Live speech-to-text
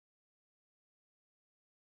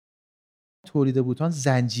تولید بوتان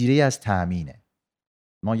زنجیره از تامینه.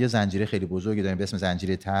 ما یه زنجیره خیلی بزرگی داریم به اسم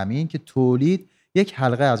زنجیره تامین که تولید یک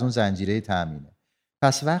حلقه از اون زنجیره تامینه.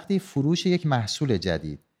 پس وقتی فروش یک محصول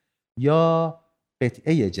جدید یا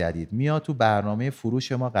قطعه جدید میاد تو برنامه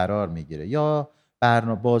فروش ما قرار میگیره یا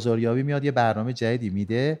بازاریابی میاد یه برنامه جدیدی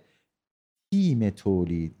میده، تیم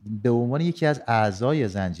تولید به عنوان یکی از اعضای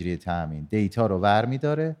زنجیره تامین دیتا رو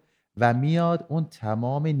برمی‌داره و میاد اون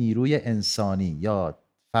تمام نیروی انسانی یا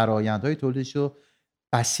فرآیندهای تولیدش رو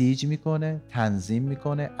بسیج میکنه، تنظیم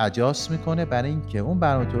میکنه، اجاست میکنه برای اینکه اون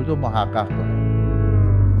برنامه تولید رو محقق کنه.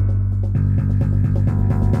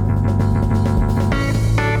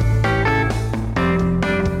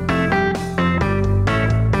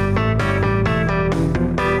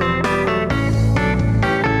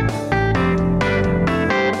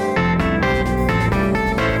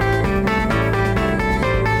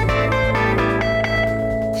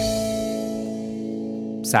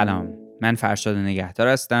 سلام، من فرشاد نگهدار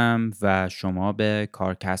هستم و شما به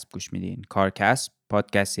کارکسب گوش میدین. کارکسب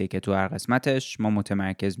پادکستیه که تو هر قسمتش ما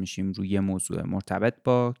متمرکز میشیم روی موضوع مرتبط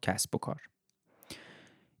با کسب و کار.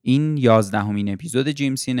 این 11مین اپیزود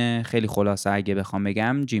جیمسینه. خیلی خلاصه اگه بخوام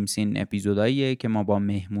بگم، جیمسین اپیزوداییه که ما با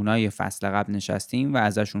مهمونای فصل قبل نشستیم و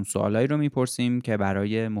ازشون سوالایی رو میپرسیم که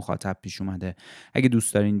برای مخاطب پیش اومده. اگه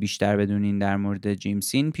دوست دارین بیشتر بدونین در مورد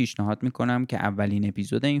جیمسین، پیشنهاد میکنم که اولین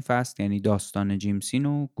اپیزود این فصل یعنی داستان جیمسین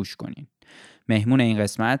رو گوش کنین. مهمون این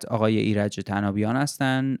قسمت آقای ایرج تنابیان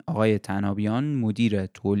هستن. آقای تنابیان مدیر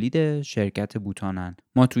تولید شرکت بوتانن.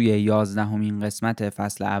 ما توی 11مین قسمت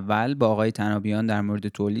فصل اول با آقای تنابیان در مورد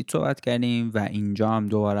تولید صحبت کردیم و اینجا هم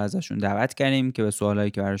دوباره ازشون دعوت کردیم که به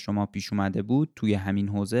سوالایی که برای شما پیش اومده بود توی همین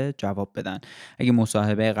حوزه جواب بدن. اگه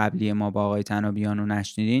مصاحبه قبلی ما با آقای تنابیان رو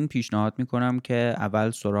نشنیدین، پیشنهاد میکنم که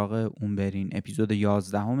اول سراغ اون برین. اپیزود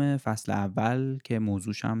 11 فصل اول که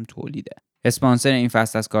موضوعش هم تولیده. اسپانسر این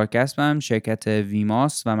فصل از کارکسبم شرکت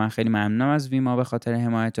ویماست و من خیلی ممنونم از ویما به خاطر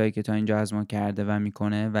حمایتایی که تا اینجا از ما کرده و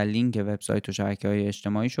میکنه و لینک وبسایت و شبکه‌های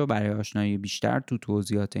اجتماعیشو برای آشنایی بیشتر تو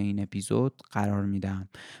توضیحات این اپیزود قرار میدم.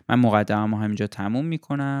 من مقدمه‌مو همینجا تموم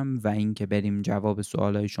میکنم و اینکه بریم جواب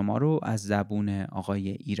سوالای شما رو از زبون آقای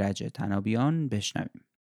ایرج تنابیان بشنویم.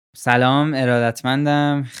 سلام،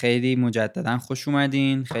 ارادتمندم. خیلی مجددا خوش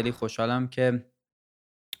اومدین. خیلی خوشحالم که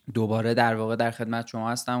دوباره در واقع در خدمت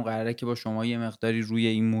شما هستم. قراره که با شما یه مقداری روی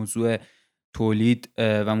این موضوع تولید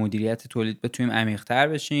و مدیریت تولید بتونیم عمیق‌تر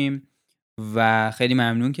بشیم و خیلی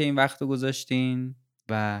ممنون که این وقت رو گذاشتین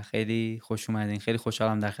و خیلی خوش اومدین. خیلی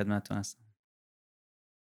خوشحالم در خدمتتون هستم.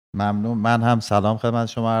 ممنون. من هم سلام خدمت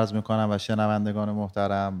شما عرض میکنم و شنوندگان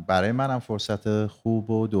محترم. برای منم فرصت خوب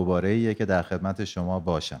و دوباره‌ایه که در خدمت شما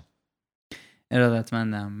باشم.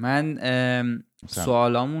 ارادتمندم. من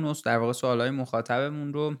سوالامون در واقع سوالای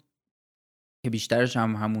مخاطبمون رو که بیشترش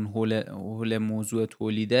هم همون حول موضوع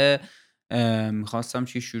تولیده میخواستم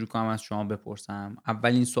چی شروع کنم از شما بپرسم.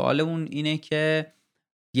 اولین سوالمون اینه که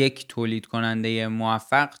یک تولید کننده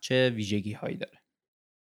موفق چه ویژگی هایی داره؟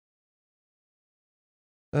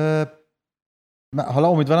 حالا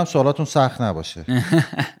امیدوارم سوالاتون سخت نباشه.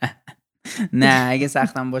 نه اگه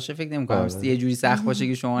سختم باشه فکر نمی‌کنم یه جوری سخت باشه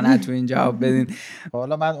که شما نتونین جواب بدین.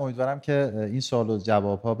 حالا من امیدوارم که این سوال و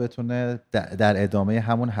جواب ها بتونه در ادامه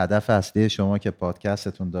همون هدف اصلی شما که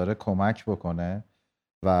پادکستتون داره کمک بکنه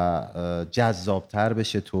و جذابتر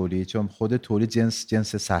بشه تولید، چون خود تولید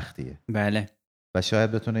جنس سختیه. بله. و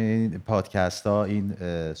شاید بتونه این پادکست ها، این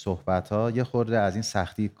صحبت ها یه خورده از این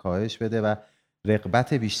سختی کاهش بده و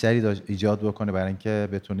رغبت بیشتری ایجاد بکنه برای اینکه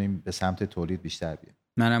بتونیم به سمت تولید بیشتر بیایم.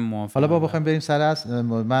 منم موافقم. حالا بخوایم بریم سر اصل،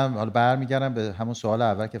 من حالا برمیگردم به همون سوال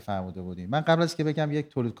اول که فرموده بودیم. من قبل از که بگم یک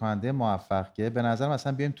تولید کننده موفق که به نظرم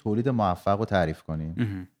اصلا بیایم تولید موفق رو تعریف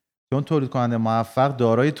کنیم. چون تولید کننده موفق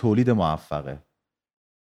دارای تولید موفقه.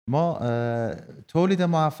 ما تولید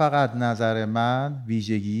موفق از نظر من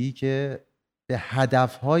ویژگی که به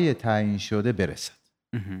هدفهای تعیین شده برسد.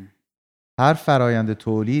 هر فرایند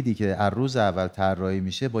تولیدی که از روز اول طراحی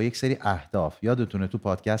میشه با یک سری اهداف، یادتونه تو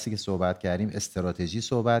پادکستی که صحبت کردیم استراتژی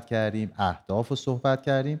صحبت کردیم، اهداف رو صحبت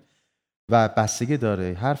کردیم و بستگی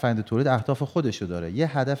داره هر فرایند تولید اهداف خودشو داره.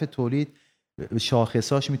 یه هدف تولید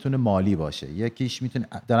شاخصاش میتونه مالی باشه، یکیش میتونه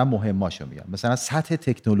دارن مهماشو میگم مثلا سطح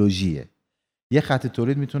تکنولوژیه، یه خط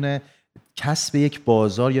تولید میتونه کسب یک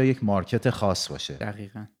بازار یا یک مارکت خاص باشه.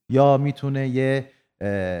 دقیقاً. یا میتونه یه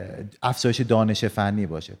افزایش دانش فنی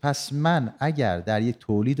باشه. پس من اگر در یک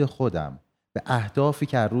تولید خودم به اهدافی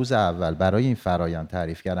که از روز اول برای این فرایند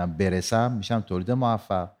تعریف کردم برسم، میشم تولید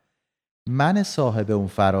موفق. من صاحب اون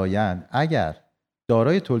فرایند اگر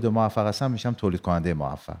دارای تولید موفق هستم، میشم تولید کننده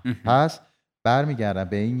موفق. پس برمیگردم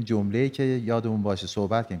به این جمله‌ای که یادمون باشه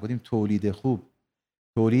صحبت کردیم، گفتیم تولید خوب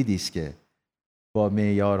تولیدی است که با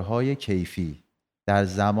معیارهای کیفی در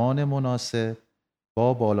زمان مناسب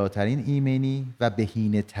با بالاترین ایمنی و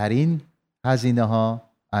بهینه‌ترین هزینه‌ها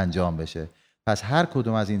انجام بشه. پس هر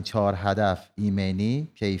کدوم از این 4 هدف، ایمنی،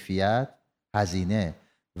 کیفیت، هزینه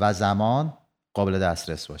و زمان، قابل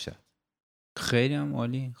دسترس باشد. خیلی هم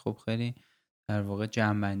عالی. خب خیلی در واقع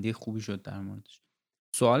جمع‌بندی خوبی شد در موردش.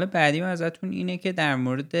 سوال بعدی ازتون اینه که در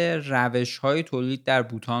مورد روش‌های تولید در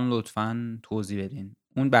بوتان لطفاً توضیح بدین.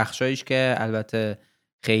 اون بخشایش که البته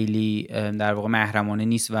خیلی در واقع محرمانه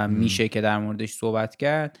نیست و میشه که در موردش صحبت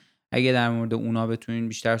کرد، اگه در مورد اونا بتونین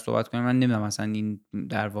بیشتر صحبت کنین. من نمیدونم مثلا این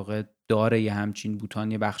در واقع داره یه همچین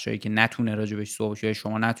بوتان یه بخشایی که نتونه راجبش صحبت شه،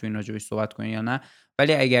 شما نتونین راجبش صحبت کنین یا نه،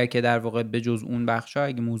 ولی اگر که در واقع به جز اون بخشا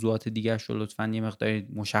اگه موضوعات دیگه رو لطفاً یه مقداری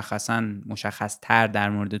مشخص‌تر در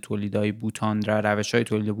مورد تولیدهای بوتان و روش‌های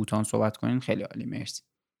تولید بوتان صحبت کنین خیلی عالی. مرسی.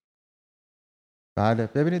 بله،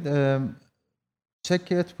 ببینید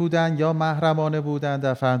چکت بودن یا محرمانه بودن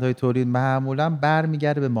در فرآیندهای تولید معمولاً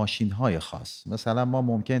برمیگرده به ماشین‌های خاص. مثلا ما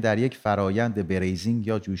ممکنه در یک فرایند بریزینگ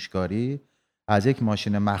یا جوشکاری از یک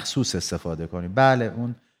ماشین مخصوص استفاده کنیم. بله،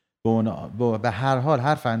 اون به هر حال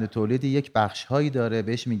هر فرآیند تولیدی یک بخش‌هایی داره،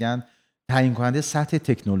 بهش میگن تعیین کننده سطح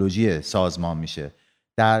تکنولوژی سازمان میشه.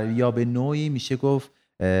 یا به نوعی میشه گفت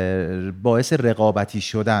باعث رقابتی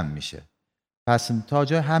شدن میشه. پس تا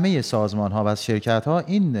جای همه سازمان‌ها و شرکت‌ها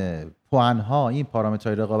این پوان‌ها، این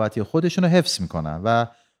پارامترهای رقابتی خودشون رو حفظ میکنن و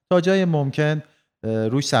تا جای ممکن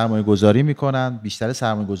روش سرمایه‌گذاری میکنن. بیشتر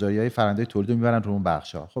سرمایه‌گذاری‌های فرآیندهای تولید رو میبرن رو اون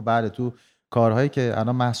بخش‌ها. خب بله، تو کارهایی که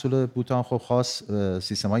الان محصول بوتان خب خاص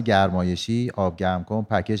سیستم‌های گرمایشی، آب گرم کن،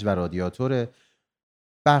 پکیج و رادیاتور،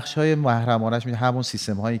 بخش‌های محرمانش میشه همون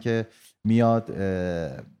سیستم‌هایی که میاد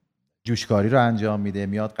جوشکاری رو انجام میده،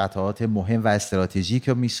 میاد قطعات مهم و استراتژیک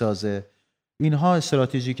رو میسازه. اینها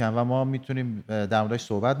استراتژیکن و ما میتونیم در موردش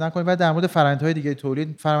صحبت نکنیم. و در مورد فرآیندهای دیگه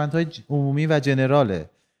تولید، فرآیندهای عمومی و جنراله،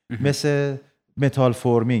 مثل متال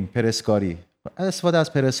فورمینگ، پرسکاری، استفاده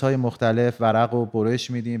از پرس‌های مختلف، ورق و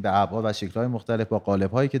برش میدیم به ابعاد و شکل‌های مختلف، با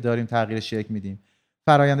قالب‌هایی که داریم تغییر شکل میدیم.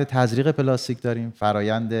 فرآیند تزریق پلاستیک داریم،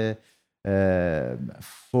 فرآیند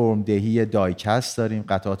فرم دهی دایکست داریم،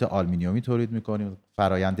 قطعات آلومینیومی تولید میکنیم،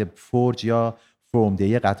 فرآیند فورج یا فرم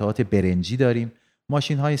دهی قطعات برنجی داریم.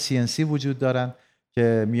 ماشین‌های CNC وجود دارن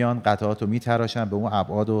که میان قطعات رو میتراشن به اون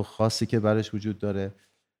ابعاد و خاصی که برش وجود داره.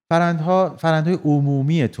 فرآیندهای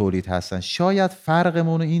عمومی تولید هستن. شاید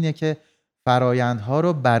فرقمون اینه که فرآیندها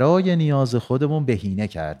رو برای نیاز خودمون بهینه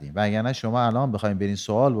کردیم. وگرنه شما الان بخواید برین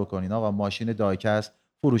سوال بکنین آقا ماشین دایکست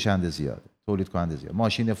فروشنده زیاده، تولید کننده زیاده،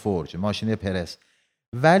 ماشین فورج، ماشین پرس،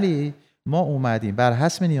 ولی ما اومدیم بر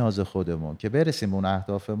حسب نیاز خودمون که برسیم به اون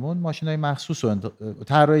اهدافمون ماشینای مخصوص رو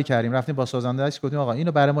طراحی کردیم، رفتیم با سازنده‌اش گفتیم آقا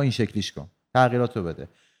اینو برای ما این شکلیش کن، تغییرات رو بده.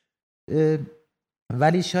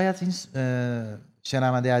 ولی شاید این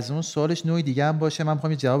شنونده از اون سوالش نوعی دیگه هم باشه، من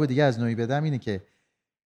می‌خوام یه جواب دیگه از نوعی بدم، اینه که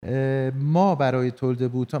ما برای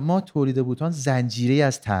تولید بوتان زنجیره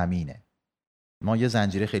از تامینه. ما یه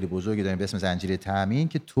زنجیره خیلی بزرگی داریم به اسم زنجیره تامین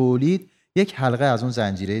که تولید یک حلقه از اون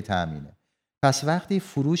زنجیره تامینه. پس وقتی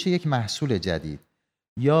فروش یک محصول جدید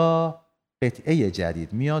یا قطعه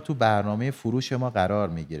جدید میاد تو برنامه فروش ما قرار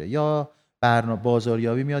میگیره یا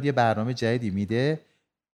بازاریابی میاد یه برنامه جدیدی میده،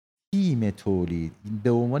 تیم تولید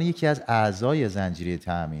به عنوان یکی از اعضای زنجیره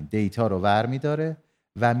تامین دیتا رو برمی‌داره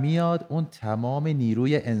و میاد اون تمام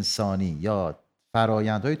نیروی انسانی یا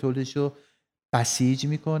فرآیندهای تولیدش رو بسیج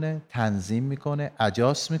میکنه، تنظیم میکنه،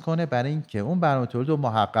 اجاست میکنه برای اینکه اون برنامه تولید رو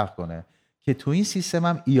محقق کنه که تو این سیستم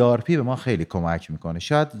هم ERP به ما خیلی کمک میکنه.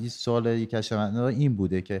 شاید سوال یک از شما این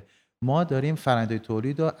بوده که ما داریم فرآیندهای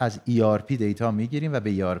تولید رو از ERP دیتا میگیریم و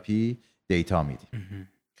به ERP دیتا میدیم.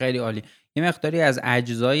 خیلی عالی. یه مقداری از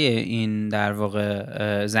اجزای این در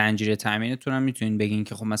واقع زنجیره تامینتون هم میتونین بگین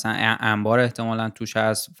که خب مثلا انبار احتمالاً توش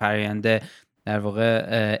هست، فرآیند در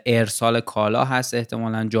واقع ارسال کالا هست،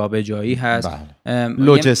 احتمالاً جابجایی هست،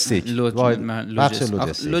 لوجستیک.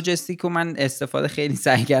 لوجستیک رو من استفاده خیلی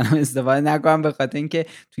سعی کردم استفاده نکنم به خاطر اینکه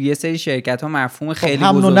تو یه سری شرکت ها مفهوم خیلی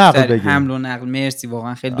بزرگتر حمل و نقل. مرسی،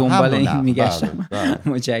 واقعا خیلی دنبال این میگشتم.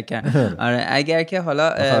 متشکرم. آره، اگر که حالا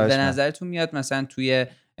به نظرتون میاد مثلا توی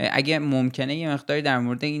اگه ممکنه یه مقداری در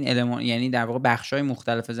مورد این المان، یعنی در واقع بخشای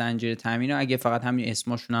مختلف زنجیره تامین رو اگه فقط همین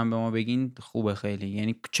اسمشون هم به ما بگین خوبه خیلی،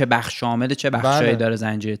 یعنی چه بخش شامل چه بخشایی داره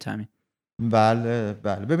زنجیره تامین. بله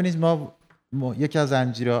ببینید ما یکی از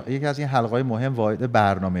این حلقه‌های مهم واحد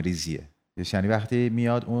برنامه‌ریزیه. یعنی وقتی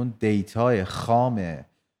میاد اون دیتای خام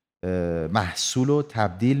محصول رو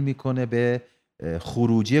تبدیل میکنه به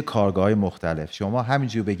خروجی کارگاه‌های مختلف. شما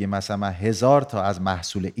همینجوری بگید مثلا من 1000 تا از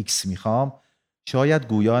محصول X میخوام، شاید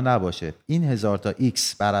گویا نباشه. این 1000 تا X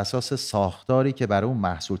بر اساس ساختاری که برای اون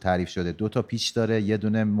محصول تعریف شده، 2 تا پیچ داره، یه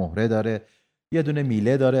دونه مهره داره، یه دونه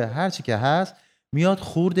میله داره، هر چی که هست میاد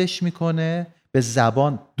خوردش میکنه به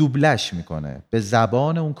زبان، دوبلش میکنه به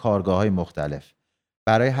زبان اون کارگاه‌های مختلف.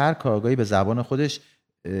 برای هر کارگاهی به زبان خودش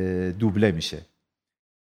دوبله میشه.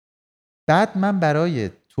 بعد من برای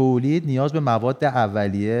تولید نیاز به مواد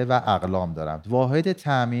اولیه و اقلام دارم. واحد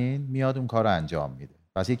تامین میاد اون کار رو انجام میده.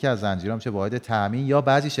 پس یکی از زنجیرها میشه واحد تامین، یا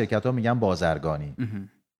بعضی شرکت‌ها میگن بازرگانی.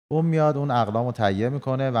 اون میاد اون اقلام رو تهیه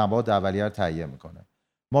میکنه و مواد اولیه رو تهیه میکنه.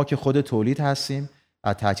 ما که خود تولید هستیم،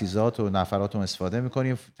 از تجهیزات و نفرات رو استفاده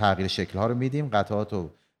میکنیم، تغییر شکل‌ها رو میدیم، قطعات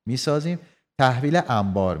رو میسازیم، تحویل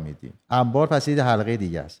انبار میدیم. انبار پس یه حلقه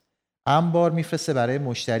دیگه است. انبار میفرسته برای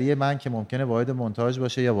مشتری من که ممکنه واحد مونتاژ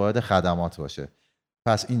باشه یا واحد خدمات باشه.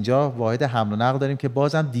 پس اینجا واحد حمل و نقل داریم که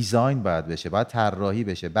بازم دیزاین باید بشه، باید طراحی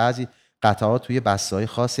بشه. بعضی قطعات توی بسته‌های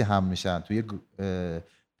خاصی حمل میشن، توی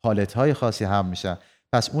پالت‌های خاصی حمل میشن.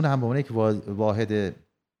 پس اون هم به عنوان یک واحد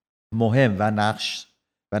مهم و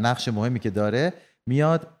نقش مهمی که داره،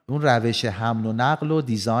 میاد اون روش حمل و نقل رو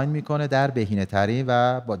دیزاین میکنه در بهینه‌ترین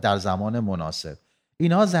و در زمان مناسب.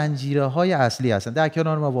 اینها زنجیره‌های اصلی هستن. در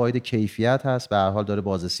کنار ما واحد کیفیت هست، به هر حال داره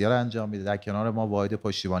بازرسی رو انجام میده. در کنار ما واحد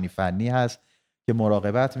پشتیبانی فنی هست که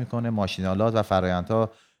مراقبت میکنه ماشینالات و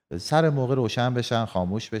فرآیندها سر موقع روشن بشن،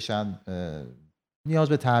 خاموش بشن، نیاز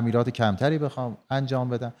به تعمیرات کمتری بخوام انجام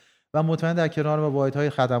بدن. و مطمئن در کنار ما واحدهای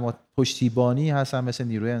خدمات پشتیبانی هستن، مثل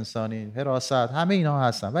نیروی انسانی، حراست، همه اینها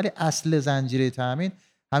هستن. ولی اصل زنجیره تامین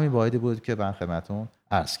همین واحدی بود که من خدمتتون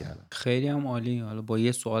عرض کردم. خیلی هم عالی. حالا با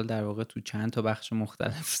یه سوال در واقع تو چند تا بخش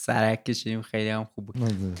مختلف سرک کشیدیم، خیلی هم خوب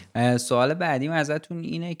بود. سوال بعدیم ازتون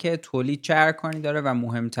اینه که تولید چه ارکانی داره و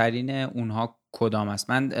مهمترین اونها کدام است؟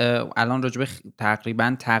 من الان راجع به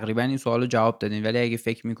تقریبا این سوالو جواب دادین، ولی اگه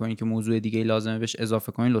فکر میکنین که موضوع دیگه لازمه بهش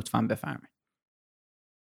اضافه کنین لطفاً بفرمایید.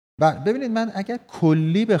 ببینید، من اگر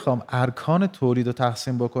کلی بخوام ارکان تولید رو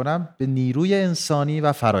تقسیم بکنم، به نیروی انسانی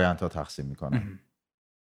و فرآیندها تقسیم میکنم.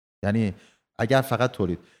 یعنی اگر فقط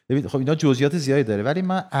تولید، ببینید خب اینا جزئیات زیادی داره، ولی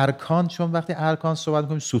من ارکان، چون وقتی ارکان صحبت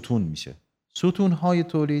می‌کنیم ستون میشه. ستون‌های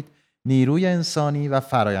تولید نیروی انسانی و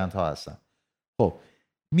فرآیندها هستن. خب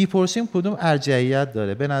میپرسیم کدوم ارجحیت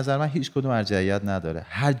داره؟ به نظر من هیچ کدوم ارجحیت نداره.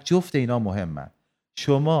 هر جفت اینا مهمن.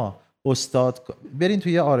 شما برین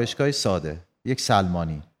توی یه آرایشگاه ساده، یک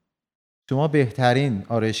سلمانی، شما بهترین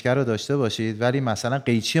آرایشگر رو داشته باشید ولی مثلا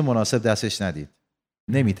قیچی مناسب دستش ندید،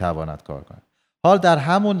 نمیتواند کار کنه. حال در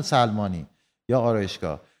همون سلمانی یا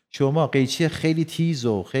آرایشگاه شما قیچی خیلی تیز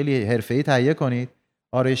و خیلی حرفه‌ای تهیه کنید،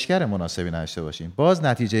 آرایشگر مناسبی نداشته باشین، باز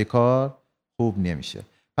نتیجه کار خوب نمیشه.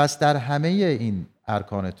 پس در همه این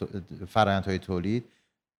ارکان فرآیندهای تولید،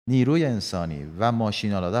 نیروی انسانی و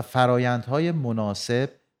ماشین‌آلات و فرآیندهای مناسب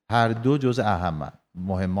هر دو جزء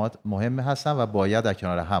مهم هستن و باید در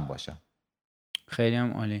کنار هم باشن. خیلی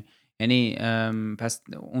هم عالی. یعنی پس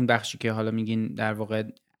اون بخشی که حالا میگین در واقع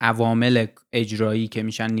عوامل اجرایی که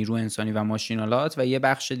میشن نیرو انسانی و ماشینالات، و یه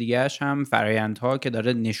بخش دیگهش هم فرآیندها که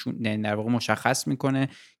داره در واقع مشخص میکنه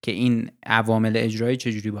که این عوامل اجرایی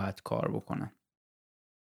چجوری باید کار بکنن.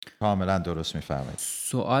 کاملا درست میفرمایید.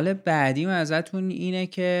 سوال بعدیم ازتون اینه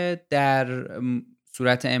که در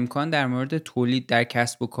صورت امکان در مورد تولید در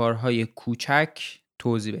کسب و کارهای کوچک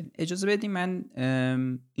توضیح بدین. اجازه بدین من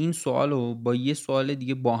این سوالو با یه سوال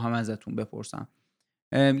دیگه با هم ازتون بپرسم.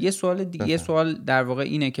 یه سوال در واقع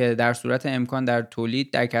اینه که در صورت امکان در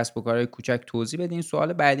تولید در کسب و کارهای کوچک توضیح بدین.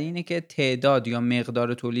 سوال بعدی اینه که تعداد یا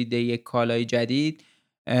مقدار تولید یک کالای جدید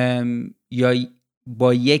یا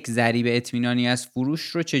با یک ضریب اطمینانی از فروش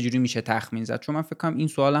رو چجوری میشه تخمین زد؟ چون من فکر کنم این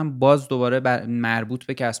سوالم باز دوباره مربوط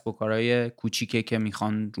به کسب و کارهای کوچیکه که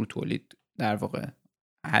میخوان رو تولید در واقع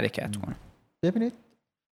حرکت کنن. ببینید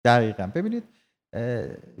دقیقاً، ببینید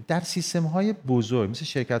در سیستم‌های بزرگ مثل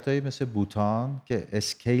شرکت‌های مثل بوتان که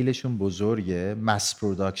اسکیلشون بزرگه، مس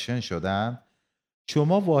پروداکشن شدن،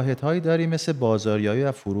 شما واحدهایی داری مثل بازاریابی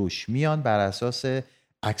و فروش، میان بر اساس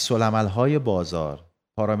عکس‌العمل‌های بازار،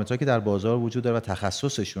 پارامترهایی که در بازار وجود داره و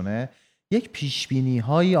تخصصشونه، یک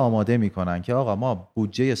پیش‌بینی‌هایی آماده میکنن که آقا ما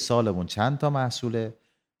بودجه سالمون چند تا محصوله،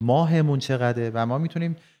 ماهمون چقدره و ما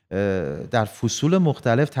میتونیم در فصول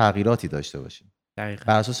مختلف تغییراتی داشته باشیم. دقیقاً.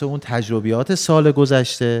 بر اساس اون تجربیات سال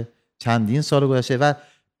گذشته، چندین سال گذشته و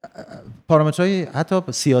پارامترهای حتی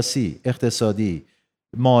سیاسی، اقتصادی،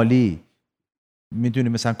 مالی،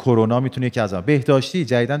 میدونیم مثلا کرونا میتونه یکی از بهداشتی،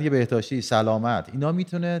 جدیداً دیگه بهداشتی، سلامت، اینا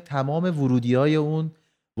میتونه تمام ورودی‌های اون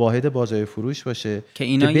واحد بازار فروش باشه که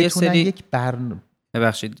اینا یه سری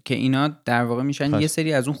ببخشید که اینا در واقع میشن یه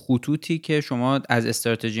سری از اون خطوطی که شما از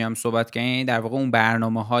استراتژی هم صحبت کردین، در واقع اون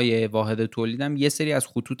برنامه‌های واحد تولید هم یه سری از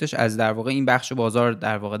خطوطش از در واقع این بخش بازار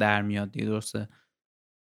در واقع در میاد دیگه، درسته؟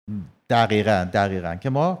 دقیقاً که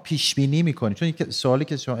ما پیش بینی میکنیم. چون سوالی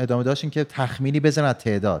که شما ادامه داشتین که تخمینی بزنن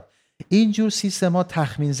تعداد، اینجور سیستما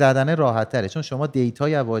تخمین زدن راحت تره، چون شما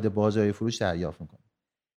دیتای از واحد بازاری فروش دریافت میکنید.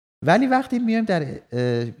 ولی وقتی میایم در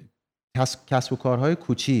کسب و کارهای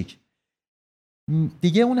کوچیک،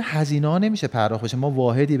 دیگه اون هزینه ها نمیشه پرداخت بشه. ما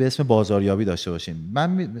واحدی به اسم بازاریابی داشته باشیم.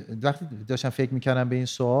 من وقتی داشتم فکر میکردم به این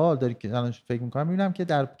سوال، الان فکر میکنم میبینم که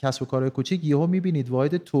در کسب و کارهای کوچیک یهو میبینید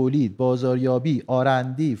واحد تولید، بازاریابی،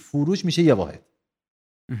 آرندی، فروش میشه یه واحد.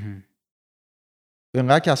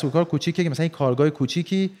 اینقدر کسب و کار کوچیکه که مثلا این کارگاه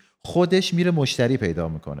کوچیکی خودش میره مشتری پیدا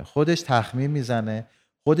میکنه، خودش تخمین میزنه،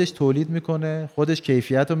 خودش تولید میکنه، خودش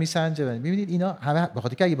کیفیت رو میسنجه. میبینید اینا همه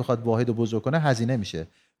بخاطر که اگه بخواد واحد رو بزرگ کنه هزینه میشه،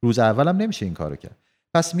 روز اولم نمیشه این کارو کرد.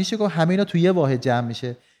 پس میشه گفت همه اینا توی یه واحد جمع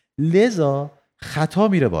میشه، لذا خطا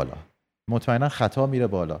میره بالا، مطمئنا خطا میره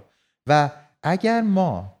بالا. و اگر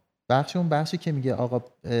ما بخشی که میگه آقا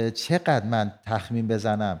چقدر من تخمین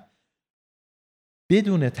بزنم،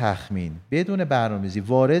 بدون تخمین، بدون برنامه‌ریزی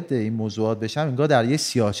وارد این موضوعات بشم، انگار در یه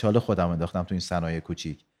سیاه‌چاله خودم انداختم تو این صنایع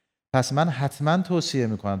کوچیک. پس من حتما توصیه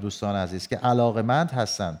میکنم دوستان عزیز که علاقه‌مند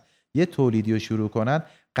هستن یه تولیدی رو شروع کنن،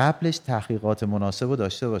 قبلش تحقیقات مناسب رو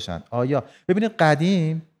داشته باشن. آیا ببینید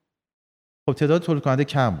قدیم خب تعداد تولید کننده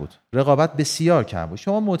کم بود، رقابت بسیار کم بود،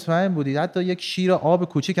 شما مطمئن بودید حتی یک شیر آب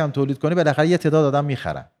کوچیک هم تولید کنی بالاخره یه تعداد آدم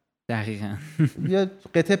میخرن. دقیقاً. یه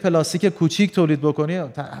قطعه پلاستیک کوچیک تولید بکنی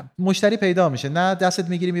مشتری پیدا میشه، نه دستت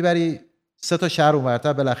میگیری میبری 3 تا شهر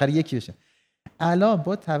اونورتر بالاخره یکی بشه. الان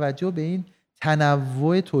با توجه به این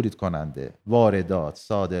تنوع تولید کننده، واردات،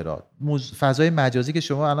 صادرات، فضای مجازی که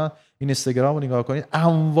شما الان این اینستاگرام رو نگاه کنید،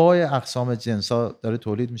 انواع اقسام جنسا داره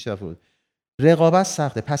تولید میشه، رقابت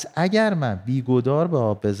سخته. پس اگر من بیگدار به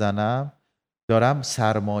آب بزنم، دارم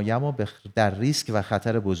سرمایه‌مو در ریسک و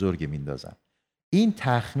خطر بزرگی میندازم. این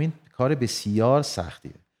تخمین کار بسیار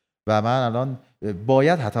سختیه و من الان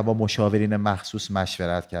باید حتی با مشاورین مخصوص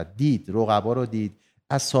مشورت کرد، دید رقبا رو دید،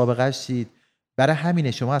 از سابقهش دید. برای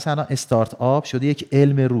همینه شما اصلا استارت آپ شده یک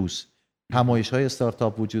علم روز، همایش‌های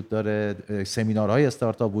استارتاپ وجود داره، سمینارهای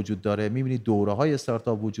استارتاپ وجود داره، می‌بینید دوره‌های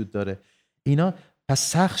استارتاپ وجود داره. اینا پس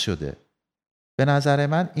سخت شده. به نظر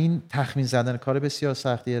من این تخمین زدن کار بسیار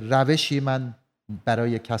سختیه. روشی من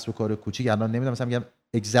برای کسب و کار کوچیک الان نمیدونم مثلا میگم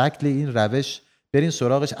اگزکتلی این روش برین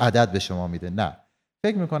سراغش عدد به شما میده، نه.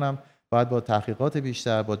 فکر میکنم باید با تحقیقات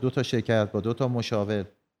بیشتر، با 2 تا شرکت، با 2 تا مشاور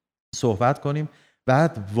صحبت کنیم،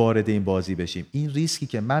 بعد وارد این بازی بشیم. این ریسکی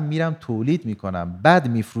که من میرم تولید میکنم بعد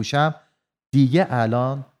میفروشم دیگه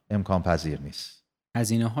الان امکان پذیر نیست.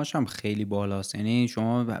 هزینه هاش هم خیلی بالاست، یعنی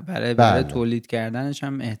شما برای تولید کردنش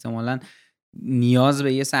هم احتمالاً نیاز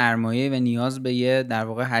به یه سرمایه و نیاز به یه در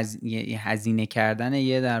واقع هزینه کردن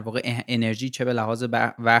یه در واقع انرژی، چه به لحاظ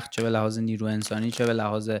وقت، چه به لحاظ نیرو انسانی، چه به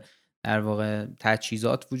لحاظ در واقع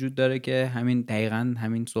تجهیزات وجود داره که همین دقیقاً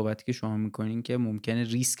همین صحبتی که شما میکنین که ممکنه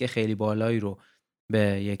ریسک خیلی بالایی رو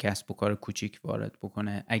به یک کسب و کار کوچیک وارد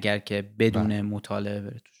بکنه اگر که بدون مطالعه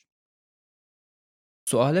بره توش.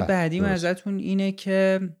 سوال بعدیم ازتون اینه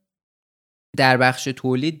که در بخش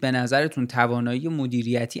تولید به نظرتون توانایی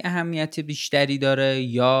مدیریتی اهمیت بیشتری داره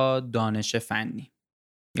یا دانش فنی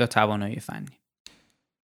یا توانایی فنی؟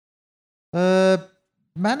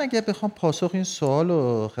 من اگه بخوام پاسخ این سوال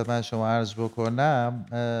رو خدمت شما عرض بکنم،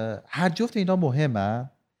 هر جفت اینا مهمه،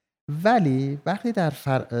 ولی وقتی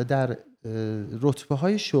در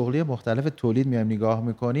رتبه‌های شغلی مختلف تولید میایم نگاه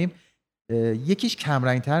میکنیم، یکیش کم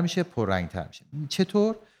رنگ‌تر میشه، پررنگ‌تر میشه.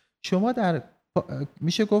 چطور؟ شما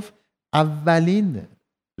میشه گفت اولین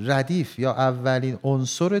ردیف یا اولین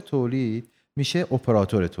عنصر تولید میشه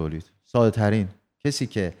اپراتور تولید. ساده ترین کسی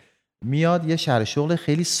که میاد یه شرح شغل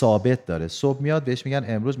خیلی ثابت داره، صبح میاد بهش میگن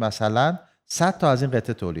امروز مثلا 100 تا از این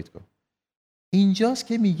قطعه تولید کن. اینجاست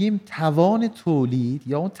که میگیم توان تولید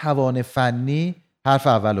یا اون توان فنی حرف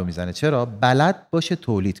اول رو میزنه. چرا؟ بلد باشه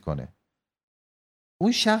تولید کنه.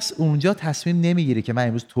 اون شخص اونجا تصمیم نمیگیره که من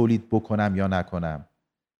امروز تولید بکنم یا نکنم،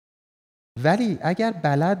 ولی اگر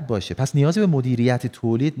بلد باشه پس نیازی به مدیریت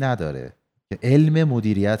تولید نداره که علم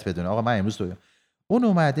مدیریت بدونه آقا من امروز اون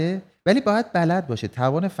اومده، ولی باید بلد باشه،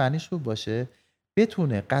 توان فنیش خوب باشه،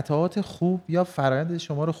 بتونه قطعات خوب یا فرآیند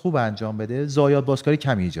شما رو خوب انجام بده، ضایعات بازکاری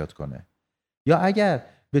کمی ایجاد کنه، یا اگر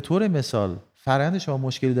به طور مثال فرآیند شما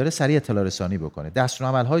مشکلی داره سریع اطلاع رسانی بکنه،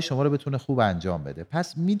 دستورالعمل‌های شما رو بتونه خوب انجام بده.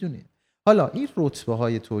 پس میدونید حالا این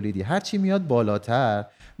رتبه‌های تولیدی هرچی میاد بالاتر،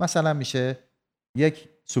 مثلا میشه یک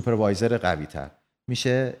سوپروایزر قوی‌تر،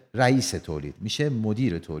 میشه رئیس تولید، میشه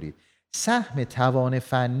مدیر تولید، سهم توان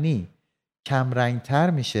فنی کم رنگتر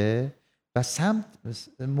میشه و سمت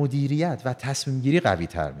مدیریت و تصمیم گیری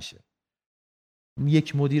قوی‌تر میشه.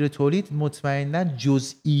 یک مدیر تولید مطمئناً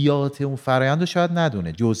جزئیات اون فرآیند رو شاید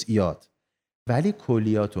ندونه، جزئیات، ولی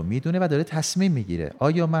کلیات رو میدونه و داره تصمیم میگیره.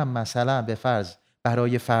 آیا من مثلا به فرض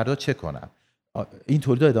برای فردا چه کنم؟ این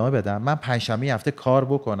تولید رو ادامه بدم، من پنجشنبه هفته کار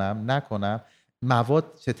بکنم نکنم،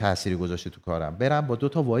 مواد چه تأثیری گذاشته تو کارم، برم با 2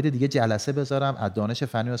 تا واحد دیگه جلسه بذارم، از دانش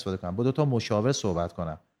فنی استفاده کنم، با 2 تا مشاور صحبت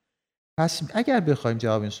کنم. پس اگر بخوایم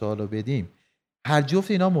جواب این سوال رو بدیم، هر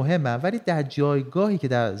جفت اینا مهمن، ولی در جایگاهی که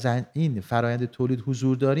در این فرآیند تولید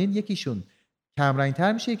حضور دارین، یکیشون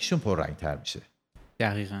کمرنگ‌تر میشه، یکیشون پررنگ‌تر میشه.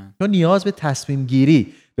 دقیقاً. چون نیاز به تصمیم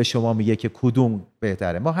گیری به شما میگه که کدوم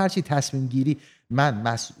بهتره. ما هرچی تصمیم گیری،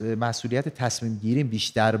 من مسئولیت تصمیم گیریم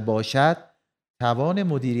بیشتر باشد، توان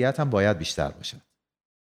مدیریت هم باید بیشتر باشد.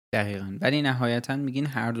 دقیقاً. ولی نهایتاً میگین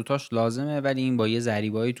هر دوتاش لازمه، ولی این با یه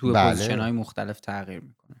ضریبایی تو بله. پوزیشن‌های مختلف تغییر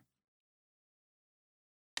میکنه.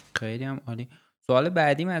 خیلی هم عالی. سوال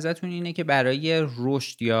بعدیم ازتون اینه که برای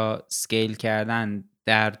رشد یا اسکیل کردن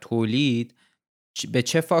در تولید به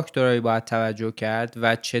چه فاکتورهایی باید توجه کرد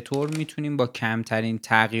و چطور میتونیم با کمترین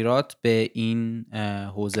تغییرات به این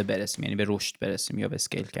حوزه برسیم، یعنی به رشد برسیم یا به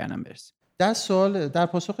اسکیل کردن برسیم؟ در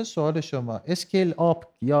پاسخ سوال شما، اسکیل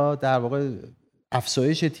آپ یا در واقع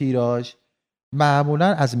افزایش تیراژ معمولا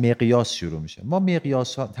از مقیاس شروع میشه. ما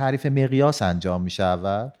تعریف مقیاس انجام میشه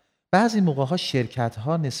اول. بعضی موقع ها شرکت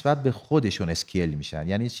ها نسبت به خودشون اسکیل میشن.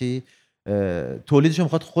 یعنی چی؟ تولیدشون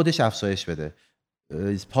میخواد خودش افزایش بده.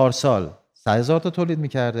 پارسال 100,000 تا تولید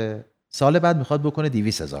میکرده، سال بعد میخواد بکنه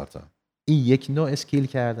 200,000 تا. این یک نوع اسکیل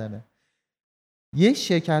کردنه. یه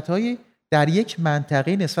شرکت هایی در یک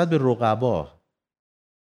منطقه نسبت به رقبا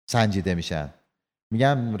سنجیده میشن.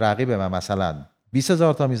 میگم رقیب من مثلا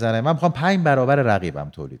 20,000 تا میزنه، من میخوام 5 برابر رقیبم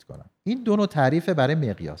تولید کنم. این دو نوع تعریفه برای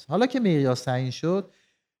مقیاس. حالا که مقیاس تعیین شد،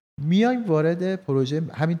 میایم وارد پروژه،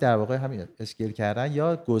 همین در واقع همین اسکیل کردن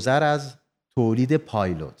یا گذر از تولید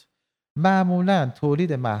پایلوت. معمولا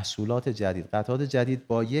تولید محصولات جدید، قطعات جدید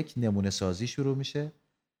با یک نمونه سازی شروع میشه.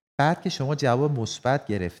 بعد که شما جواب مثبت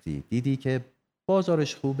گرفتی، دیدی که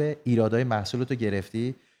بازارش خوبه، ایرادای محصولتو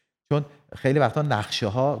گرفتی، چون خیلی وقتا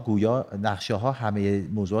نقشه ها همه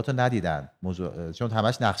موضوعات رو ندیدن، چون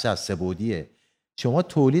همش نقشه از سه‌بعدیه. شما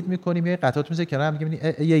تولید می‌کنی، میای قطعات می‌ذاری کنار هم، می‌بینی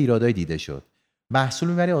یه ایرادای دیده شد. محصول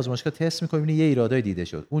می‌بری آزمایشگاه تست می‌کنی، می‌بینی یه ایرادای دیده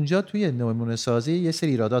شد. اونجا توی نمونه سازی یه سری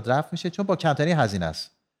ایرادات رفع میشه، چون با کمترین هزینه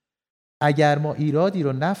است. اگر ما ایرادی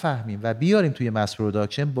رو نفهمیم و بیاریم توی مس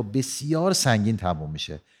پروداکشن، با بسیار سنگین تموم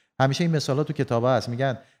میشه. همیشه این مثالا تو کتابا هست،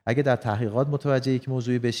 میگن اگه در تحقیقات متوجه یک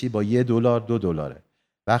موضوعی بشی، با $1 $2.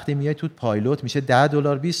 وقتی میای تو پایلوت میشه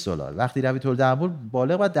 $10 $20. وقتی روی تولید انبوه،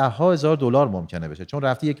 بالغ بر $10,000 ممکنه بشه، چون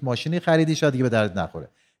رفتی یک ماشینی خریدی شاید دیگه به درد نخوره،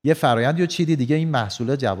 یه فرآیندی رو چیدی دیگه، این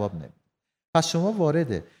محصول جواب نمیده. پس شما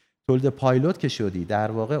وارد تولید پایلوت که شدی،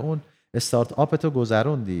 در واقع اون استارت آپتو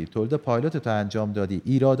گذروندی، تولید پایلوتتو انجام دادی،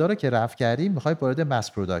 ایرادا رو که رفع کردی، میخوای وارد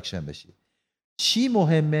مس پروداکشن بشی. چی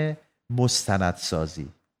مهمه؟ مستندسازی.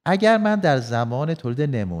 اگر من در زمان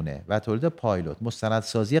تولید نمونه و تولید پایلوت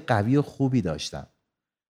مستندسازی قوی و خوبی داشتم،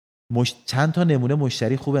 چند تا نمونه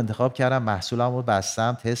مشتری خوب انتخاب کردم، محصولم رو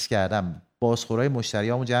بستم، تست کردم، بازخورای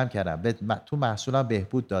مشتریامو جمع کردم، تو محصولم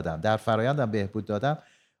بهبود دادم، در فرآیندم بهبود دادم،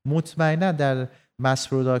 مطمئنا در مس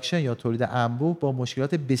پروداکشن یا تولید انبوه با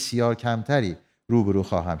مشکلات بسیار کمتری روبرو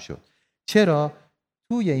خواهم شد. چرا؟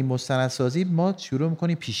 توی این مستندسازی ما شروع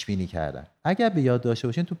می‌کنیم پیش بینی کردن. اگر به یاد داشته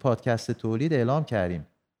باشین، تو پادکست تولید اعلام کردیم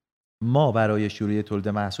ما برای شروع تولید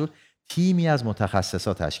محصول تیمی از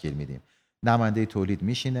متخصصا تشکیل میدیم. نماینده تولید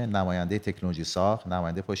میشینه، نماینده تکنولوژی ساخت،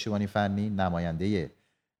 نماینده پشتیبانی فنی، نماینده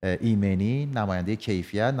ایمنی، نماینده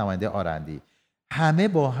کیفیت، نماینده آرندی. همه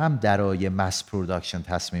با هم درای مس پروداکشن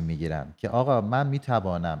تصمیم میگیرن که آقا من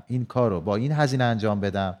میتوانم این کار رو با این هزینه انجام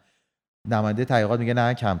بدم. نماینده تحقیقات میگه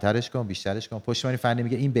نه کمترش کن، بیشترش کن. پشتیبانی فنی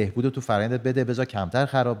میگه این بهبود رو تو فرآیندت بده، بذار کمتر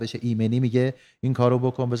خراب بشه. ایمنی میگه این کارو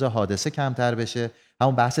بکن، بذار حادثه کمتر بشه.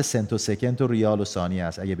 همون بحث سنت و سکند و ریال و ثانیه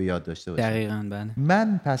است اگه به یاد داشته باشید. دقیقاً بله.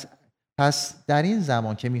 من پس در این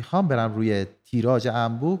زمان که میخوام برم روی تیراژ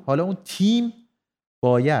انبوه، حالا اون تیم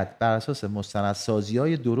باید بر اساس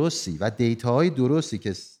مستندسازی‌های درستی و دیتاهای درستی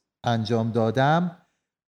که انجام دادم،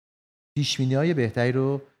 پیش‌بینی‌های بهتری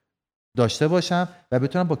رو داشته باشم و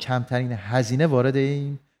بتونم با کمترین هزینه وارد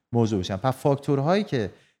این موضوع بشم. پس فاکتورهایی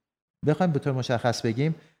که بخوایم به طور مشخص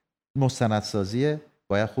بگیم، مستندسازیه،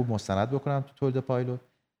 باید خوب مستند بکنم تو تولید پایلوت،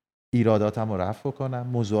 ایراداتم رو رفع کنم،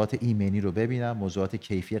 موضوعات ایمنی رو ببینم، موضوعات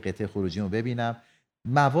کیفی قطعه خروجی رو ببینم،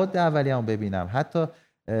 مواد اولیه رو ببینم. حتی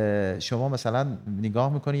شما مثلا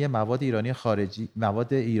نگاه میکنی یه مواد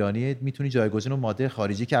ایرانی میتونی جایگزین اون ماده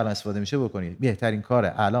خارجی که الان استفاده میشه بکنی. بهترین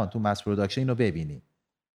کاره الان تو مس پروداکشن اینو ببینی.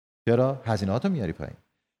 چرا؟ هزینه‌هاتو میاری پایین.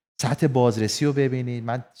 سطح بازرسی رو ببینید،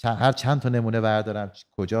 من هر چند تا نمونه بردارم،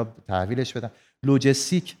 کجا تحویلش بدم،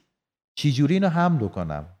 لوجستیک چجوری اینو حمل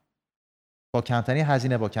کنم با کمترین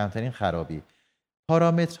هزینه، با کمترین خرابی.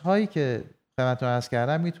 پارامترهایی که خدمتتون عرض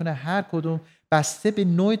کردم میتونه هر کدوم بسته به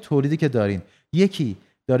نوع تولیدی که دارین. یکی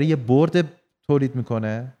داره یه برد تولید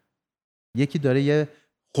میکنه، یکی داره یه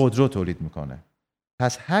خودرو تولید میکنه.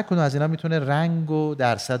 پس هر کدوم از اینا میتونه رنگ و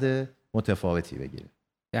درصد متفاوتی بگیره.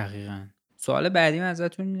 دقیقاً. سوال بعدی من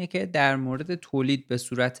ازتون اینه که در مورد تولید به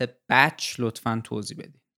صورت بچ لطفاً توضیح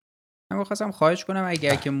بدید. من می‌خواستم خواهش کنم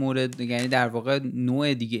اگر که مورد، یعنی در واقع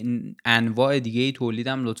نوع دیگه، انواع دیگه ای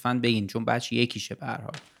تولیدم لطفاً بگین، چون بچ یکیشه به هر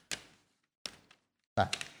حال.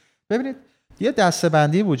 ببینید یه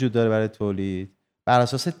دسته‌بندی وجود داره برای تولید بر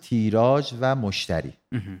اساس تیراژ و مشتری.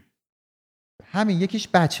 همین یکیش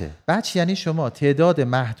بچه. بچ یعنی شما تعداد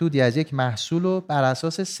محدودی از یک محصول رو بر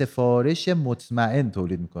اساس سفارش مطمئن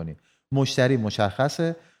تولید میکنی. مشتری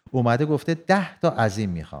مشخصه، اومده گفته 10 تا از این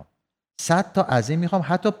میخوام، 100 تا از این میخوام،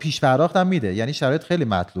 حتی پیش پرداختم میده، یعنی شرایط خیلی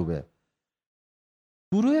مطلوبه.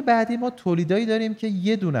 گروه بعدی ما تولیدایی داریم که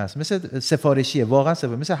یه دونه است، مثل سفارشیه، واقعا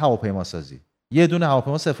مثل هواپیما سازی. یه دونه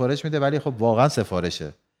هواپیما سفارش میده ولی خب واقعا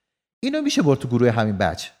سفارشه. اینو میشه برد تو گروه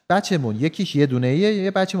همین بچمون یکیش یه دونه ایه،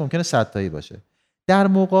 یه بچه ممکنه 100 تایی باشه. در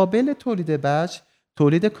مقابل تولید بچ،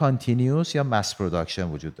 تولید کانتینیوس یا مس پروداکشن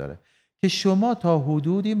وجود داره که شما تا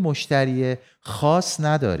حدودی مشتری خاص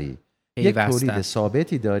نداری، یک تولید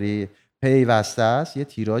ثابتی داری، پیوسته است، یه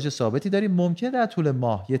تیراژ ثابتی داری، ممکنه در طول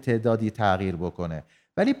ماه یه تعدادی تغییر بکنه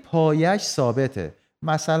ولی پایش ثابته.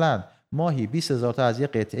 مثلا ماهی 20,000 تا از یه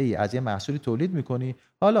قطعه‌ای از یه محصولی تولید می‌کنی،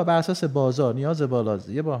 حالا بر اساس بازار نیاز بالا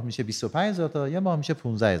یه ماه میشه 25,000 تا، یه ماه میشه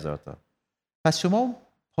 15,000 تا. پس شما اون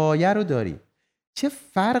پایه رو داری. چه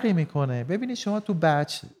فرقی میکنه؟ ببینید شما تو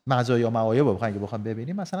بچ مزایا و معایب رو بخوام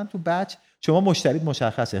ببینیم، مثلا تو بچ شما مشتریت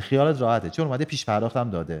مشخصه، خیالت راحته چون اومده پیش پرداختم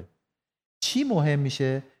داده. چی مهم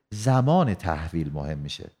میشه؟ زمان تحویل مهم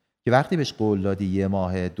میشه که وقتی بهش قول دادی یه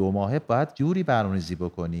ماه 2 ماه باید جوری برنامه‌ریزی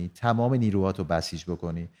بکنی، تمام نیروهاتو بسیج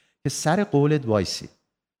بکنی که سر قولت وایسی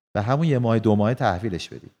و همون یه ماه 2 ماه تحویلش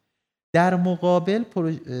بدی. در مقابل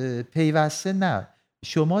پیوسته نه،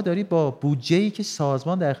 شما داری با بودجه‌ای که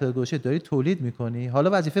سازمان در اختیار گذاشته داری تولید میکنی، حالا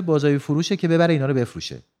وظیفه بازاری فروشه که ببره اینا رو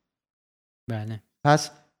بفروشه. بله.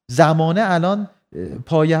 پس زمانه الان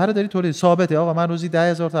پایه رو داری تولید ثابته، آقا من روزی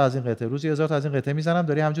 10,000 تا از این قطعه، روزی 1,000 تا از این قطعه میزنم،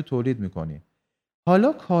 داری همونجوری تولید میکنی.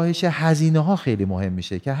 حالا کاهش هزینه ها خیلی مهم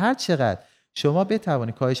میشه که هر چقدر شما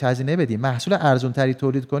بتوانی کاهش هزینه بدی، محصول ارزون تری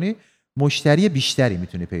تولید کنی، مشتری بیشتری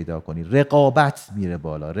میتونی پیدا کنی، رقابت میره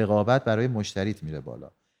بالا، رقابت برای مشتریت میره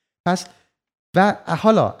بالا. پس و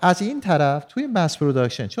حالا از این طرف توی مس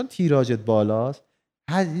پروداکشن چون تیراژت بالاست،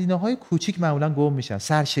 هزینه‌های کوچیک معمولا گم میشن،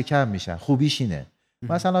 سرشکم میشن. خوبیش اینه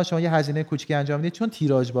مثلا شما یه هزینه کوچیکی انجام میدید، چون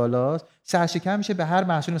تیراژ بالاست سرشکم میشه، به هر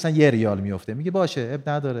محصول مثلا 1 ریال میفته، میگه باشه اب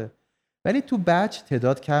نداره. ولی تو بچ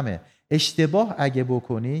تعداد کمه، اشتباه اگه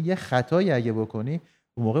بکنی، یه خطایی اگه بکنی،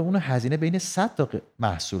 اون موقع اون هزینه بین 100 تا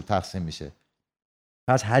محصول تقسیم میشه.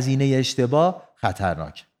 پس هزینه اشتباه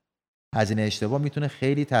خطرناک، هزینه اشتباه میتونه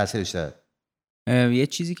خیلی تاثیرش داره. یه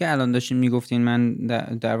چیزی که الان داشتین میگفتین من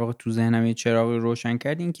در واقع تو ذهنم یه چراغی روشن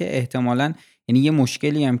کردین که احتمالاً، یعنی یه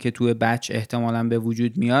مشکلی هم که توی بچ احتمالاً به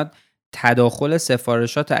وجود میاد، تداخل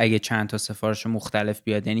سفارشات اگه چند تا سفارش مختلف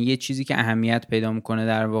بیاد. یعنی یه چیزی که اهمیت پیدا میکنه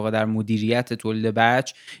در واقع در مدیریت تولید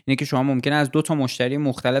بچ اینه که شما ممکنه از 2 تا مشتری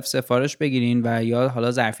مختلف سفارش بگیرین و یا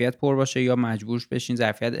حالا ظرفیت پر باشه یا مجبور بشین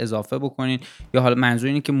ظرفیت اضافه بکنین، یا حالا منظور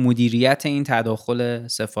اینه که مدیریت این تداخل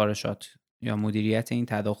سفارشات یا مدیریت این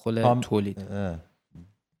تداخل تولید.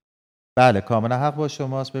 بله کاملا حق با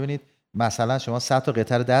شماست. ببینید مثلا شما 100 تا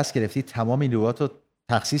قطعه رو دست گرفتی، تمام نیروهات رو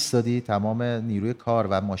تخصیص دادی، تمام نیروی کار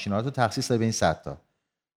و ماشین‌ها رو تخصیص دادی به این 100 تا.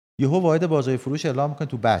 یهو واحد بازار فروش اعلام میکنه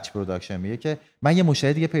تو بچ پروداکشن، میگه که من یه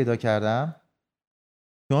مشتری دیگه پیدا کردم.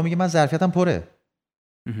 شما میگه من ظرفیتم پره،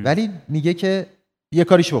 ولی میگه که یه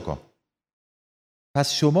کاریش بکن.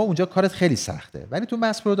 پس شما اونجا کارت خیلی سخته. ولی تو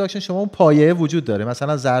مس پروداکشن شما اون پایه وجود داره،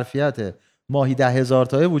 مثلا ظرفیت ماهی 10,000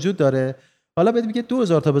 تا وجود داره، حالا بهت میگه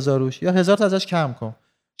 2,000 تا بذاروش یا 1,000 تا ازش کم کن.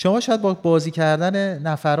 شما شاید با بازی کردن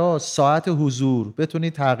نفرات، ساعت حضور بتونی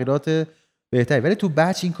تغییرات بهتری. ولی تو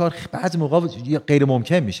بچ این کار بعضی موقع غیر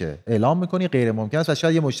ممکن میشه، اعلام میکنی غیر ممکن است و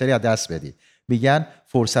شاید یه مشتری از دست بدی، میگن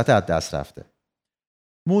فرصت از دست رفته.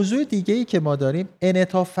 موضوع دیگه ای که ما داریم،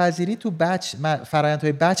 انعطاف پذیری تو بچ،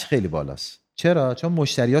 فرآیندهای بچ خیلی بالاست. چرا؟ چون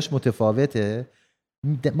مشتریاش متفاوته.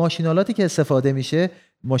 ماشینالاتی که استفاده میشه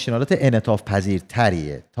ماشینالات انعطاف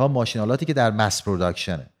پذیرتریه تا ماشینالاتی که در مس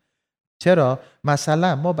پروداکشنه. چرا؟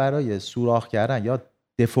 مثلا ما برای سوراخ کردن یا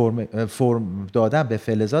فرم دادن به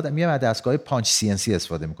فلزات میایم از دستگاه پانچ CNC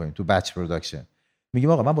استفاده میکنیم تو بچ پروداکشن. میگیم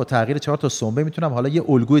آقا من با تغییر 4 تا سنبه میتونم حالا یه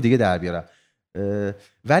الگوی دیگه در بیارم.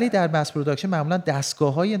 ولی در مس پروداکشن معمولا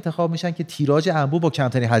دستگاه‌هایی انتخاب میشن که تیراژ انبوه با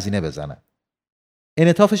کمترین هزینه بزنن،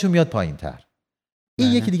 انعطافشون میاد پایین‌تر.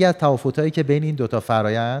 این یکی دیگه از تفاوتایی که بین این 2 تا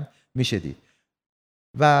فرآیند میشه دید.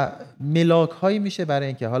 و ملاک هایی میشه برای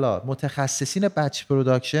اینکه حالا متخصصین بچ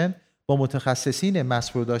پروداکشن با متخصصین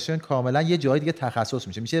مس پروداکشن کاملا یه جای دیگه تخصص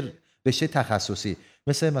میشه رشته تخصصی.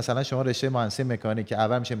 مثلا شما رشته مهندسی مکانیک که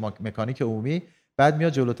اول میشه مکانیک عمومی، بعد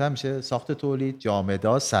میاد جلوتر میشه ساخت تولید،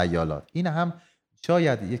 جامدات، سیالات. این هم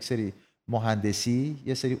شاید یک سری مهندسی،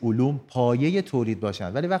 یه سری علوم پایه تولید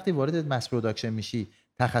باشن، ولی وقتی وارد مس پروداکشن میشی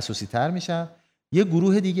تخصصی تر میشن. یه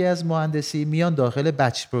گروه دیگه از مهندسی میان داخل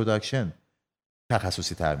بچ پروداکشن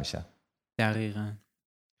تخصصی تر میشن. دقیقاً.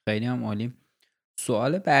 خیلی هم عالی.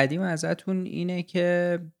 سوال بعدیم ازتون اینه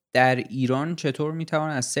که در ایران چطور میتوان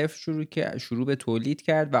از صفر شروع به تولید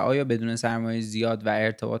کرد و آیا بدون سرمایه زیاد و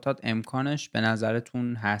ارتباطات امکانش به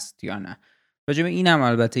نظرتون هست یا نه؟ راجع به اینم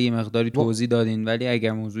البته یه مقداری توضیح دادین، ولی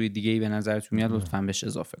اگر موضوع دیگه‌ای به نظرتون میاد لطفاً بهش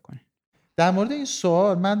اضافه کنین. در مورد این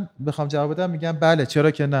سوال من بخوام جواب بدم میگم بله،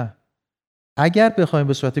 چرا که نه. اگر بخوایم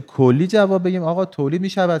به صورت کلی جواب بگیم آقا تولید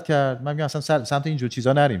میشود کرد، من میگم اصلا سمت اینجور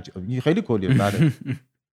چیزا نریم، این خیلی کلیه. بله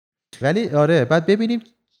ولی آره بعد ببینیم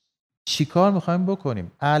چیکار میخوایم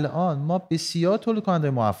بکنیم. الان ما بسیار تولید کننده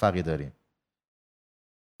موفقی داریم.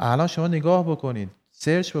 الان شما نگاه بکنید،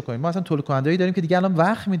 سرچ بکنید، ما اصلا تولید کننده‌ای داریم که دیگه الان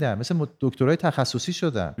وقت میدن، مثل دکترای تخصصی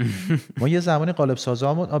شدن. ما یه زمانی قالب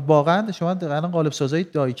سازامون واقعا شما الان قالب سازای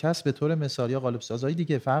دایکست به طور مثال یا قالب سازای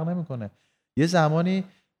دیگه فرق نمیکنه، یه زمانی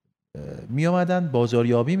می اومدن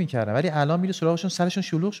بازاریابی میکردن، ولی الان میره سراغشون، سرشون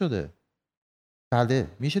شلوغ شده. بله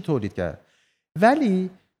میشه تولید کرد، ولی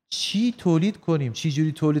چی تولید کنیم، چی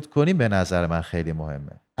جوری تولید کنیم به نظر من خیلی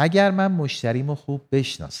مهمه. اگر من مشتریمو خوب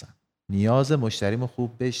بشناسم، نیاز مشتریمو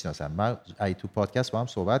خوب بشناسم، من تو پادکست با هم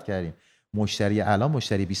صحبت کردیم، مشتری الان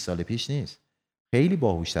مشتری 20 سال پیش نیست، خیلی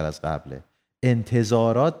باهوشتر از قبله،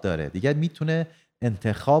 انتظارات داره دیگه، میتونه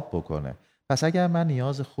انتخاب بکنه. پس اگر من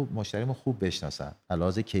نیاز خوب مشتریمو خوب بشناسم،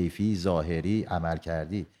 علاوه کیفی، ظاهری،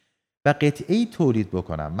 عملکردی، و قطعه‌ای تولید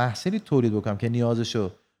بکنم، محصولی تولید بکنم که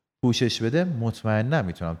نیازشو پوشش بده، مطمئناً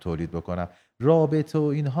میتونم تولید بکنم. رابطه و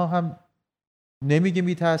اینها هم نمیگیم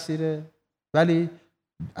بی تاثیره، ولی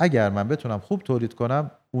اگر من بتونم خوب تولید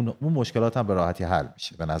کنم اون مشکلاتم به راحتی حل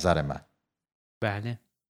میشه به نظر من.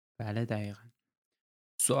 بله دقیقاً.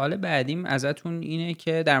 سوال بعدیم ازتون اینه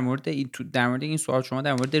که در مورد این سوال شما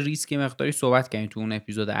در مورد ریسک مقداری صحبت کردین تو اون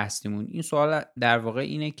اپیزود اصلیمون. این سوال در واقع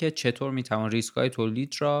اینه که چطور میتوان ریسک‌های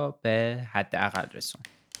تولید را به حداقل رسوند؟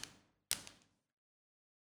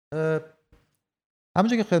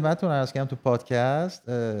 همونجور که خدمتتون عرض کردم تو پادکست،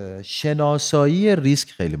 شناسایی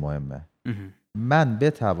ریسک خیلی مهمه. من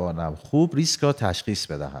بتوانم خوب ریسک را تشخیص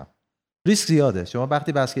بدهم. ریسک زیاده. شما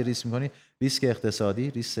وقتی بحث ریسک می‌کنی، ریسک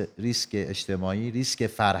اقتصادی، ریسک اجتماعی، ریسک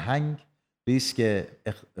فرهنگ، ریسک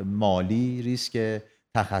مالی، ریسک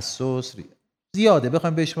تخصص، زیاده.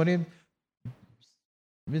 بخوایم بشماریم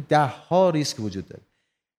 10 ها ریسک وجود داره.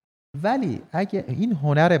 ولی اگه این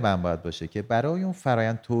هنر من باید باشه که برای اون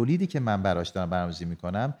فرآیند تولیدی که من براش دارم برنامه‌ریزی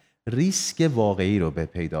میکنم، ریسک واقعی رو به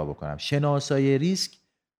پیدا بکنم. شناسایی ریسک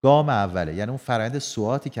گام اوله، یعنی اون فرآیند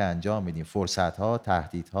سواتی که انجام میدیم، فرصت‌ها،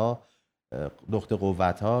 تهدیدها، نقطه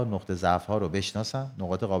قوت‌ها، نقطه ضعف‌ها رو بشناسم،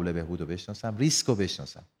 نقاط قابل بهبود رو بشناسم، ریسک رو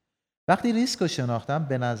بشناسم. وقتی ریسک رو شناختم،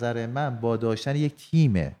 به نظر من با داشتن یک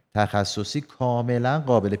تیم تخصصی کاملا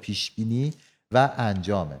قابل پیش بینی و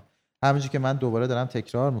انجامه. همونجور که من دوباره دارم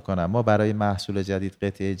تکرار میکنم، ما برای محصول جدید،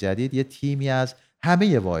 قطعه جدید، یه تیمی از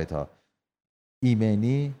همه واحدها،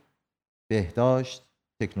 ایمنی، بهداشت،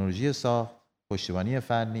 تکنولوژی ساخت، پشتیبانی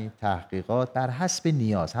فنی، تحقیقات، بر حسب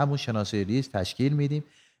نیاز همون شناسایی ریسک تشکیل میدیم،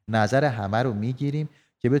 نظر همه رو میگیریم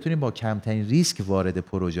که بتونیم با کمترین ریسک وارد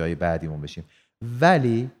پروژه‌های بعدیمون بشیم.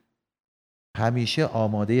 ولی همیشه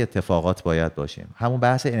آماده اتفاقات باید باشیم. همون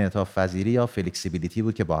بحث انعطاف پذیری یا فلکسیبیلیتی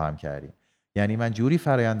بود که با هم کردیم. یعنی من جوری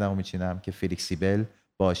فرآیندمو میچینم که فلکسیبل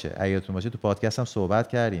باشه. اگه باشه تو پادکست هم صحبت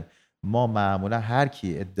کردیم، ما معمولا هر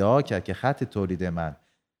کی ادعا کرد که خط تولید من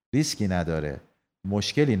ریسکی نداره،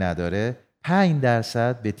 مشکلی نداره،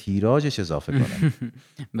 5% به تیراژش اضافه کنه.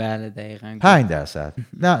 بله دقیقاً. 5%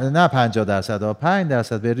 نه 50%،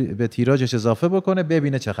 5% به تیراژش اضافه بکنه،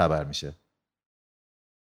 ببینه چه خبر میشه.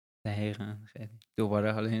 دقیقاً. خیلی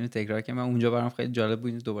دوباره حالا اینو تکرار کنم، من اونجا برام خیلی جالب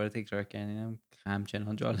بود، دوباره تکرار کردنم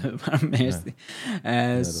همچنان جالبه برام. مرسی.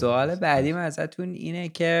 سوال بعدیم ازتون اینه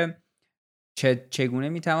که چگونه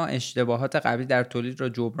میتوان اشتباهات قبلی در تولید را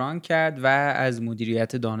جبران کرد و از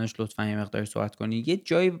مدیریت دانش لطفاً یه مقداری صحبت کنید. یه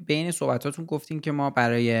جایی بین صحبتاتون گفتین که ما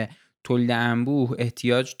برای تولید انبوه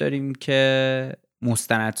احتیاج داریم که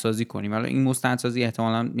مستندسازی کنیم. حالا این مستندسازی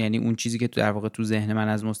احتمالاً یعنی اون چیزی که در واقع تو ذهن من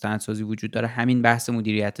از مستندسازی وجود داره همین بحث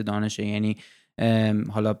مدیریت دانشه. یعنی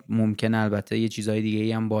حالا ممکنه البته یه چیزهای دیگه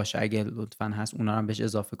ای هم باشه، اگه لطفاً هست اونا رو هم بهش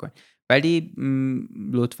اضافه کنید، ولی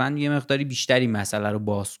لطفاً یه مقداری بیشتری مسئله رو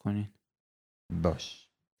باز کنید. باش.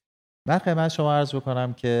 من خدمت شما عرض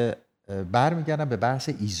بکنم که برمیگردم به بحث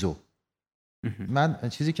ایزو. من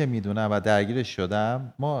چیزی که میدونم و درگیرش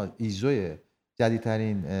شدم، ما ایزو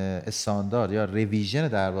جدیدترین استاندارد یا ریویژن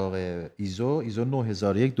در واقع ایزو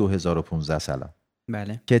 9001 2015 سلام،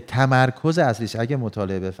 بله. که تمرکز اصلیش اگه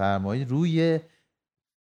مطالعه بفرمایید روی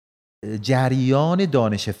جریان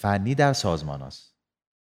دانش فنی در سازمان هست.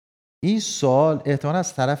 این سوال احتمالاً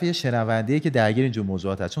از طرف یه شنونده‌ای که درگیر اینجور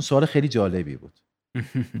موضوعات هست، چون سوال خیلی جالبی بود.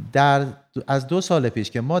 از 2 سال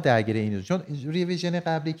پیش که ما درگیر این، چون ریویژن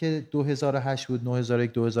قبلی که 2008 بود،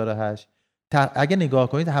 9001 2008 اگه نگاه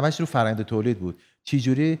کنید همش رو فرآیند تولید بود،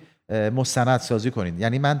 چجوری مستند سازی کنید.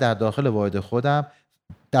 یعنی من در داخل واحد خودم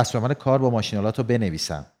دستورالعمل کار با ماشین‌آلات رو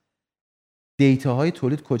بنویسم، دیتاهای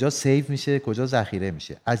تولید کجا سیو میشه، کجا ذخیره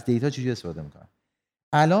میشه، از دیتا چجوری استفاده میکنم.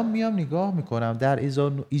 الان میام نگاه میکنم در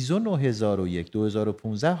ایزو 9001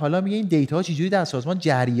 2015 حالا میگه این دیتا چجوری در سازمان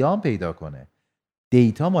جریان پیدا کنه.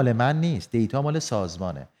 دیتا مال من نیست، دیتا مال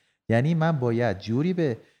سازمانه. یعنی من باید جوری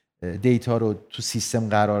به دیتا رو تو سیستم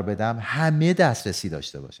قرار بدم همه دسترسی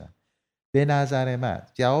داشته باشن. به نظر من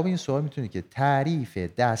جواب این سوال میتونه که تعریف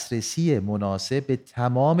دسترسی مناسب به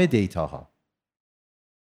تمام دیتاها،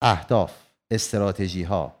 اهداف، استراتژی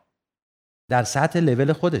ها در سطح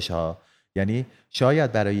لول خودش ها. یعنی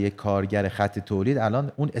شاید برای یک کارگر خط تولید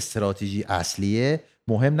الان اون استراتژی اصلیه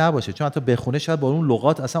مهم نباشه، چون حتی بخونه شاید با اون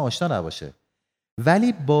لغات اصلا آشنا نباشه،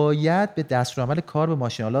 ولی باید به دستورالعمل کار به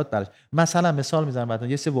ماشین‌آلات براش. مثلا مثال میزنم براتون،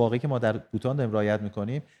 یه سری واقعی که ما در بوتان داریم رعایت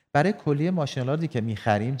میکنیم، برای کلیه ماشین‌آلاتی که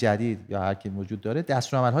میخریم جدید یا هر کی وجود داره،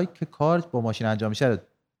 دستورالعمل‌هایی که کار با ماشین انجام میشه رو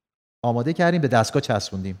آماده کردیم، به دستگاه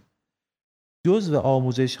چسبوندیم. جزء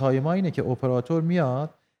آموزش‌های ما اینه که اپراتور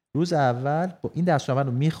میاد روز اول با این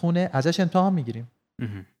دستورالعمل رو میخونه، ازش امتحان میگیریم،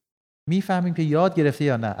 میفهمیم که یاد گرفته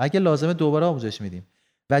یا نه، اگه لازمه دوباره آموزش میدیم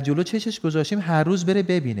و جلو چشش گذاشتیم هر روز بره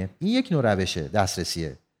ببینه. این یک نوع روشه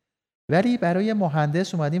دسترسیه. ولی برای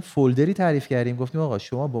مهندس اومدیم فولدری تعریف کردیم، گفتیم آقا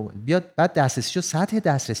شما بیاد، بعد دسترسیشو سطح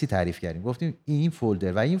دسترسی تعریف کردیم، گفتیم این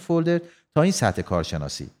فولدر و این فولدر تا این سطح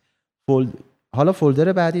کارشناسی، حالا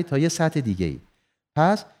فولدر بعدی تا یه سطح دیگه ای.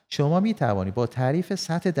 پس شما می توانی با تعریف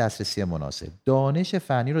سطح دسترسی مناسب دانش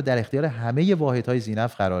فنی رو در اختیار همه واحدهای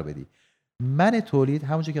ذینفع قرار بدی. من تولید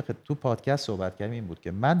همونجوری که تو پادکست صحبت کردیم این بود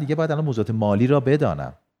که من دیگه باید الان موضوعات مالی را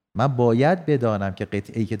بدانم. من باید بدانم که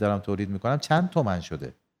قطعه‌ای که دارم تولید میکنم چند تومن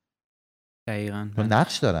شده. دقیقاً. من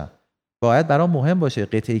نقش دارم. باید برام مهم باشه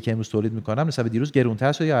قطعه‌ای که امروز تولید میکنم نسبت به دیروز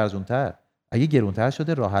گرونتر شده یا ارزونتر. اگه گرونتر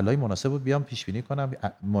شده راه حل‌های مناسب رو بیام پیش بینی کنم،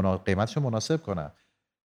 قیمتش رو مناسب کنم.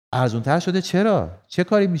 ارزونتر شده چرا؟ چه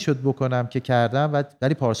کاری میشد بکنم که کردم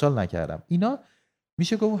ولی پارسال نکردم. اینا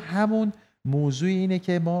میشه گفت همون موضوع اینه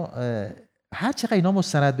که ما هر چقدر اینا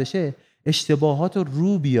مستند بشه اشتباهات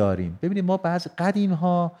رو بیاریم. ببینید ما بعضی قدیم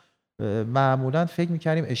ها معمولا فکر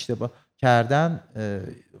میکردیم اشتباه کردن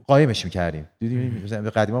قایمش میکردیم. دیدیم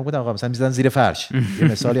قدیما بودن آقا مثلا میزدن زیر فرش.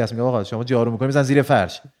 یه مثالی هست میگه آقا شما جارو میکنید میزدن زیر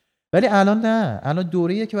فرش. ولی الان نه، الان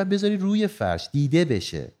دوره‌ایه که باید بذاری روی فرش دیده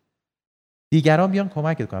بشه، دیگران بیان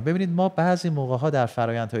کمکت کنن. ببینید ما بعضی موقع‌ها در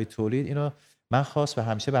فرآیندهای تولید، اینو من خاص به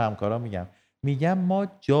همیشه به همکاران میگم ما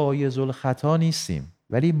جایز الخطا نیستیم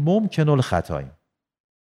ولی ممکن الخطاییم.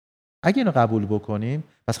 اگه اینو قبول بکنیم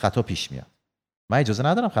پس خطا پیش میاد. من اجازه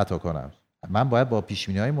ندارم خطا کنم. من باید با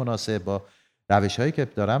پیش‌بینی‌های مناسب، با روش‌هایی که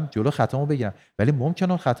دارم جلو خطامو بگیرم، ولی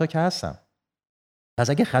ممکن الخطا که هستم. پس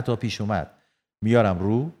اگه خطا پیش اومد میارم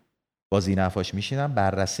رو، با ذینفعاش میشینم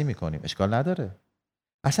بررسی میکنیم، اشکال نداره.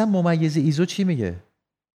 اصلا ممیز ایزو چی میگه؟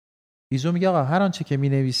 ایزو میگه آقا هر آنچه که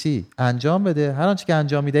مینویسی انجام بده، هر آنچه که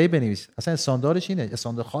انجام میدهی بنویس. اصلا استانداردش اینه،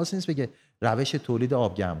 استاندارد خاص نیست بگه روش تولید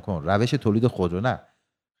آب گرم کن، روش تولید خودرو، نه.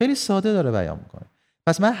 خیلی ساده داره بیان میکنه.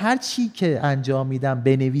 پس من هر چی که انجام میدم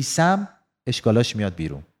بنویسم اشکالاش میاد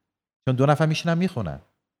بیرون. چون 2 نفر میشینن میخونن.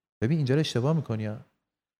 ببین اینجا رو اشتباه میکنی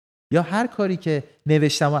یا هر کاری که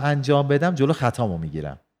نوشتم و انجام بدم جلو خطامو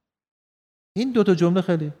میگیرم. این 2 تا جمله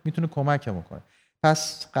خیلی میتونه کمکمون کنه.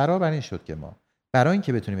 پس قرار بر این شد که ما برای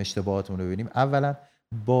اینکه بتونیم اشتباهاتمون رو ببینیم، اولا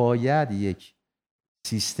باید یک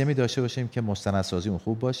سیستمی داشته باشیم که مستندسازیمون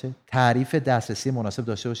خوب باشه، تعریف دسترسی مناسب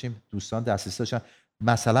داشته باشیم، دوستان دسترسی داشتن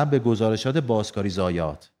مثلا به گزارشات بازکاری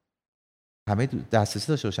ضایعات، همه دسترسی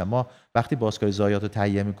داشته باشن. ما وقتی بازکاری ضایعات رو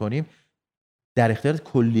تهیه می‌کنیم در اختیار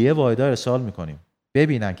کلیه واحدها ارسال می‌کنیم،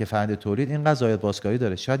 ببینن که فرآیند تولید اینقدر ضایعات بازکاری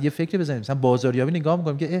داره. شاید یه فکری بزنیم، مثلا بازاریابی نگاه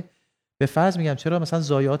می‌کنیم که به فرض میگم چرا مثلا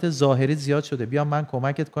ضایعات ظاهری زیاد شده، بیا من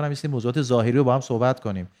کمکت کنم این موضوعات ظاهری رو با هم صحبت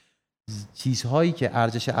کنیم. چیزهایی که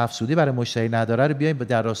ارزش افزوده برای مشتری نداره رو بیایم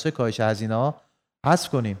در راستای کاهش هزینه‌ها حذف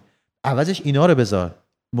کنیم، عوضش اینا رو بذار،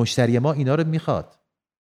 مشتری ما اینا رو میخواد.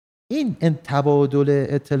 این تبادل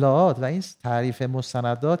اطلاعات و این تعریف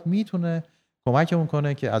مستندات میتونه کمکمون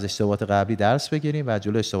کنه که از اشتباهات قبلی درس بگیریم و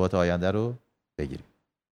جلو اشتباهات آینده رو بگیریم.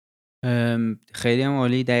 خیلی هم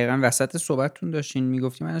عالی. دقیقاً وسط صحبتتون داشتین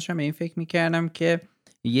میگفتیم، من داشتم به این فکر میکردم که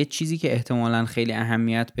یه چیزی که احتمالاً خیلی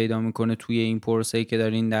اهمیت پیدا میکنه توی این پروسه‌ای که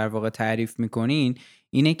دارین در واقع تعریف میکنین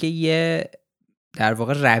اینه که یه در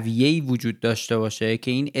واقع رویه‌ای وجود داشته باشه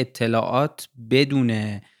که این اطلاعات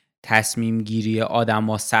بدون تصمیم گیری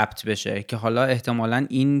آدما ثبت بشه، که حالا احتمالاً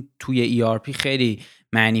این توی ERP خیلی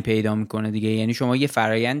معنی پیدا میکنه دیگه. یعنی شما یه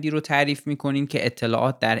فرایندی رو تعریف میکنین که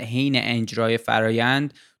اطلاعات در حین اجرای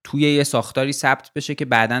فرایند توی یه ساختاری ثبت بشه که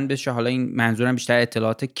بعداً بشه، حالا این منظورم بیشتر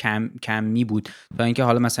اطلاعات کمی بود، تا اینکه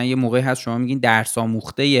حالا مثلا یه موقعی هست شما میگین درس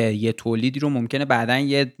آموخته یه تولیدی رو ممکنه بعداً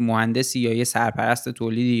یه مهندسی یا یه سرپرست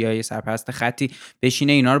تولیدی یا یه سرپرست خطی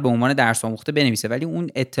بشینه اینا رو به عنوان درس آموخته بنویسه، ولی اون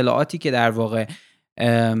اطلاعاتی که در واقع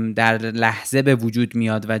در لحظه به وجود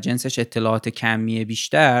میاد و جنسش اطلاعات کمیه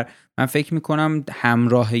بیشتر، من فکر میکنم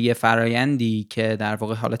همراه یه فرایندی که در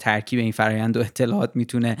واقع حالا ترکیب این فرایند و اطلاعات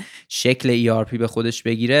میتونه شکل ERP به خودش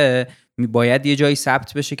بگیره، باید یه جایی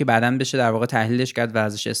ثبت بشه که بعداً بشه در واقع تحلیلش کرد و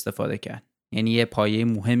ازش استفاده کرد. یعنی یه پایه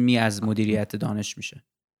مهمی از مدیریت دانش میشه.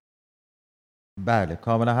 بله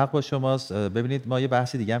کاملا حق با شماست. ببینید ما یه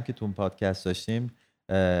بحثی دیگه هم که تو پادکست داشتیم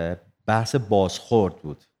بحث بازخورد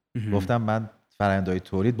بود. گفتم من فرآیندهای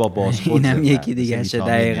تولید با بازخورد اینم یکی دیگه شه.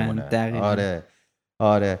 دقیقاً.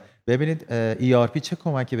 آره ببینید ERP چه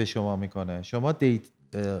کمکی به شما میکنه. شما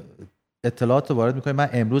اطلاعات رو وارد میکنید، من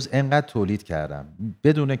امروز انقدر تولید کردم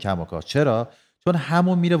بدون کم و کاست. چرا؟ چون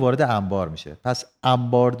همون میره وارد انبار میشه. پس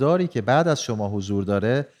انبارداری که بعد از شما حضور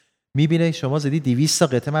داره میبینه شما زدی 200 تا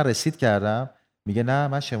قطعه من رسید کردم، میگه نه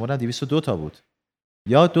من شمردم 202 تا بود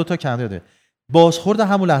یا 2 تا کم داده. بازخورد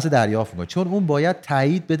همون لحظه دریافت میکنه، چون اون باید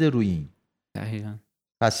تایید بده روی این. دقیقاً.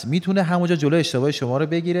 پس میتونه همونجا جلو اشتباه شما رو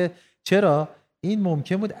بگیره. چرا؟ این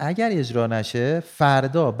ممکن بود اگر اجرا نشه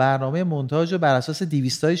فردا برنامه مونتاژ رو بر اساس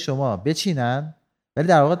 200 تای شما بچینن، ولی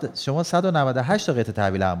در واقع شما 198 تا قطعه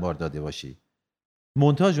تحویل انبار داده باشی.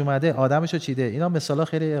 مونتاژ اومده آدمشو چیده، اینا مثلا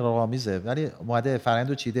خیلی اغراق‌آمیزه، ولی اومده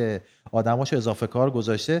فرآیندو چیده آدماشو اضافه کار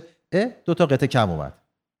گذاشته، 2 تا قطعه کم اومد.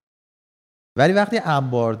 ولی وقتی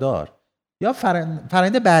انباردار یا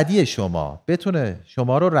فرآیند بعدی شما بتونه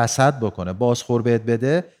شما رو رصد بکنه، بازخورد بهت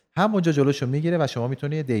بده، همونجا جلوشو میگیره و شما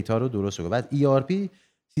میتونی دیتا رو درست کنی. بعد ERP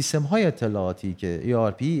سیستم های اطلاعاتی که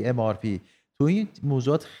ERP MRP تو این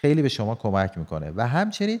موضوعات خیلی به شما کمک میکنه و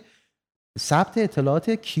همچنین ثبت اطلاعات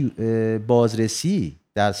بازرسی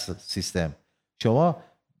در سیستم. شما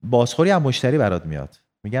بازخوری از مشتری برات میاد،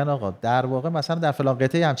 میگن آقا در واقع مثلا در فلان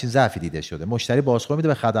قطعه همچین ضعفی دیده شده، مشتری بازخور میده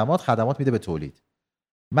به خدمات میده به تولید.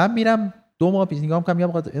 من میرم 2 ماه نگاه میکنم، میگم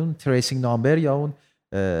آقا اون تریسینگ نامبر یا اون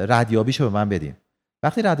ردیابیشو به من بدین.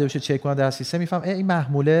 وقتی ردیابیشو چک کنم در سیستم میفهم این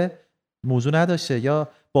محموله موضوع نداشته، یا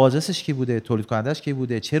بازرسش کی بوده، تولید کنندش کی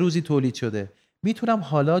بوده، چه روزی تولید شده. میتونم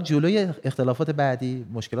حالا جلوی اختلافات بعدی،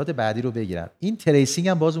 مشکلات بعدی رو بگیرم. این تریسینگ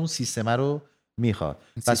هم باز اون سیستم رو میخواد.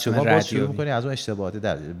 پس شما باز شروع میکنی از اون اشتباهات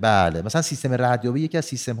بله، مثلا سیستم ردیابی یکی از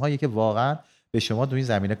سیستم هایی که واقعا به شما تو این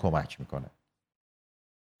زمینه کمک میکنه.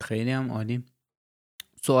 خیلی هم عالی.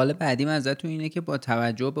 سوال بعدیم ازتون اینه که با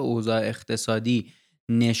توجه به اوضاع اقتصادی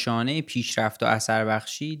نشانه پیشرفت و اثر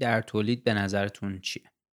بخشی در تولید به نظرتون چیه؟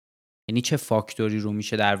 یعنی چه فاکتوری رو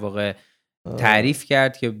میشه در واقع تعریف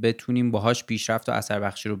کرد که بتونیم باهاش پیشرفت و اثر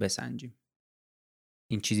بخشی رو بسنجیم؟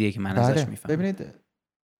 این چیزیه که من ازش میفهمم.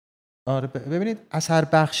 ببینید اثر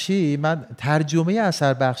بخشی، من ترجمه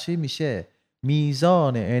اثر بخشی میشه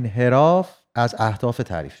میزان انحراف از اهداف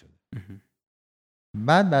تعریف شده.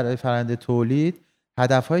 من برای فرآیند تولید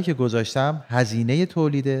هدفهایی که گذاشتم هزینه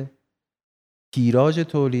تولیده، تیراژ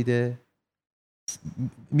تولیده،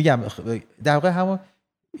 میگم در واقع همون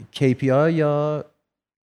KPI یا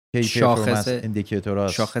شاخص اندیکاتورها،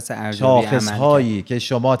 شاخص ارزیابی هایی که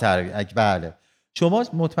شما بله، شما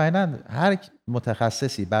مطمئنا هر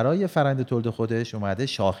متخصصی برای فرآیند تولید خودش اومده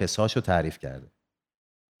شاخص‌هاشو تعریف کرده.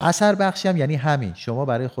 اثر بخشی هم یعنی همین، شما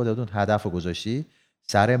برای خودتون هدف رو گذاشتی،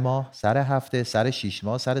 سر ماه، سر هفته، سر 6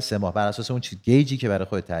 ماه، سر 3 ماه، بر اساس اون گیجی که برای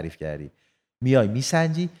خودت تعریف کردی میای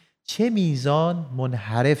میسنجی چه میزان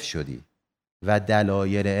منحرف شدی و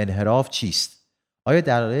دلایل انحراف چیست. آیا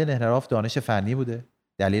دلایل انحراف دانش فنی بوده؟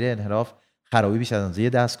 دلیل انحراف خرابی بیش از اندازه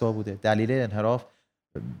دستگاه بوده؟ دلیل انحراف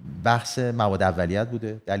بحث مواد اولیت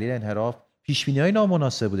بوده؟ دلیل انحراف پیش‌بینی‌های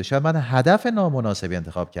نامناسب بوده؟ شاید من هدف نامناسبی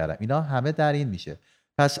انتخاب کردم. اینا همه در این میشه.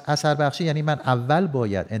 پس اثر بخشی یعنی من اول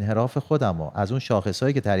باید انحراف خودم رو از اون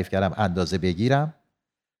شاخصایی که تعریف کردم اندازه بگیرم،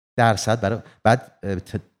 درصد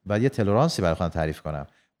بعد یه تولرانسی برای خودم تعریف کنم،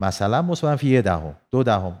 مثلا -1 دهم 2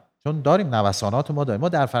 دهم، چون داریم نوسانات، ما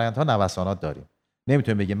در فرآیندها نوسانات داریم.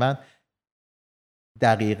 نمیتونیم بگیم من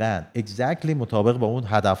دقیقاً exactly مطابق با اون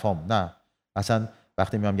هدفام، نه، مثلا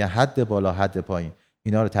وقتی میگم حد بالا حد پایین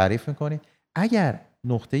اینا رو تعریف میکنی. اگر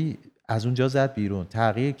نقطه‌ای از اونجا زد بیرون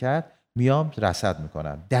تغییر کرد میام رصد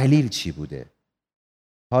میکنم دلیل چی بوده،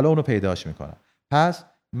 حالا اونو پیداش میکنم. پس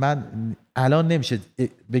من الان نمیشه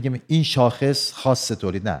بگم این شاخص خاص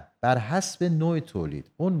تولید، نه، بر حسب نوع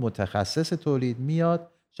تولید اون متخصص تولید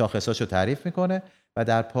میاد شاخصاشو تعریف میکنه و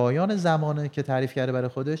در پایان زمانه که تعریف کرده برای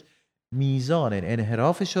خودش میزان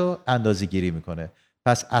انحرافشو اندازه گیری میکنه.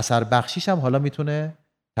 پس اثر بخشیش هم حالا میتونه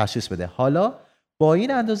تشخیص بده. حالا با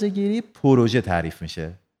این اندازه گیری پروژه تعریف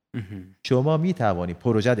میشه. شما میتوانی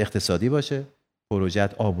پروژه اقتصادی باشه، پروژه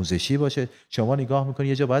آموزشی باشه. شما نگاه میکنی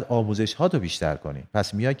یه جا باید آموزش ها تو بیشتر کنی،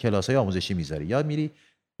 پس میای کلاس های آموزشی میذاری یا میری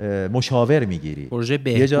مشاور میگیری، پروژه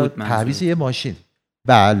یه جا بهبود تعویض یه ماشین.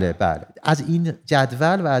 بله بله، از این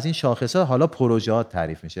جدول و از این شاخص ها حالا پروژه‌ات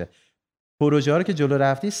تعریف میشه. پروژه ها رو که جلو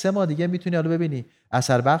رفتی 3 ماه دیگه میتونی حالا ببینی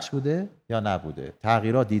اثر بخش بوده یا نبوده،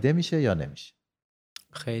 تغییرات دیده میشه یا نمیشه.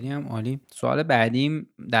 خیلی هم عالی. سوال بعدیم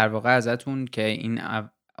در واقع ازتون که این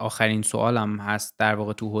آخرین سوالم هست در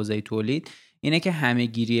واقع تو حوزه تولید، اینه که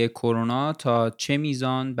همه‌گیری کرونا تا چه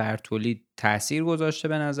میزان بر تولید تأثیر گذاشته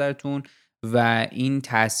به نظرتون و این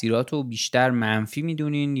تأثیرات رو بیشتر منفی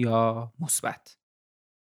میدونین یا مثبت؟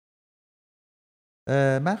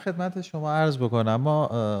 من خدمت شما عرض بکنم ما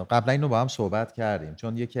قبلا اینو با هم صحبت کردیم،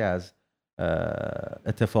 چون یکی از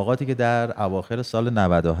اتفاقاتی که در اواخر سال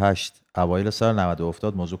 98 اوایل سال 90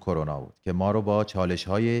 افتاد موضوع کرونا بود که ما رو با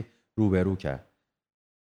چالش‌های روبرو کرد.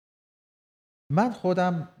 من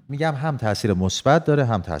خودم میگم هم تاثیر مثبت داره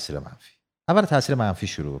هم تاثیر منفی. اول تاثیر منفی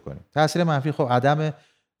شروع کنیم. تاثیر منفی خب عدم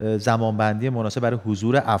زمانبندی مناسب برای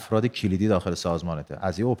حضور افراد کلیدی داخل سازمانته،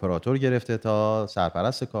 از یه اپراتور گرفته تا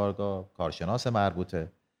سرپرست کارگاه، کارشناس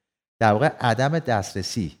مربوطه. در واقع عدم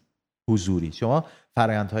دسترسی حضوری. شما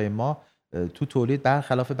فرآیندهای ما تو تولید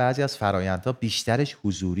برخلاف بعضی از فرآیندها بیشترش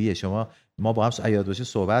حضوریه. ما با هم یاد باشه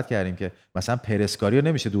صحبت کردیم که مثلا پرسکاری رو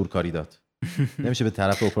نمیشه دورکاری داد. نمیشه به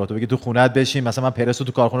طرف اپراتور بگی تو خونه‌ات بشین مثلا من پرس رو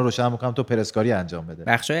تو کارخونه روشن می‌کنم تو پرسکاری انجام بده.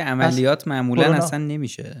 بخشای عملیات معمولا کرونا اصلا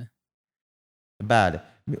نمیشه. بله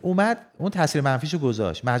اومد اون تاثیر منفیشو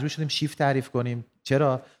گذاشت، مجبور شدیم شیفت تعریف کنیم.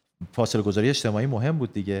 چرا؟ فاصله گذاری اجتماعی مهم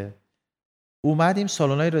بود دیگه. اومدیم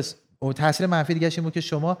سالن‌های اون تاثیر منفی دیگه این بود که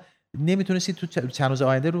شما نمیتونستید تو چند روز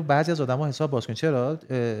آینده رو بعضی از آدما حساب باز کنید. چرا؟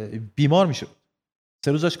 بیمار میشد.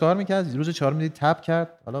 3 روز داشت کار میکرد، روز 4 میدید تب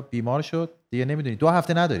کرد، حالا بیمار شد دیگه نمیدونی 2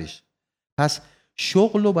 هفته نداریش. پس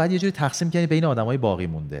شغل رو باید یه جوری تقسیم کنی بین آدمای باقی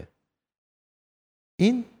مونده.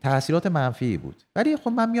 این تاثیرات منفی بود. ولی خب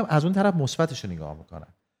من میام از اون طرف مثبتش رو نگاه میکنم.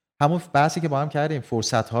 همون بحثی که با هم کردیم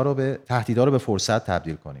فرصت‌ها رو به تهدیدها رو به فرصت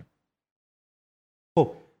تبدیل کنیم.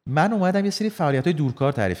 خب من اومدم یه سری فعالیت‌های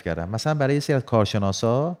دورکار تعریف کردم. مثلا برای یه سری از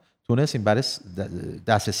کارشناسا تونستیم برای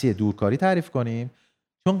دسترسی دورکاری تعریف کنیم،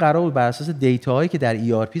 چون قرار بود بر اساس دیتاهایی که در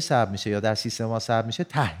ERP ثبت میشه یا در سیستم‌ها ثبت میشه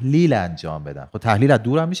تحلیل انجام بدن. خب تحلیل از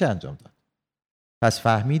دور هم میشه انجام داد. پس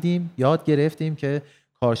فهمیدیم، یاد گرفتیم که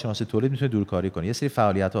کارشناس تولید میتونه دورکاری کنه. یه سری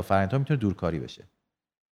فعالیت‌ها، فرآیندها میتونه دورکاری بشه.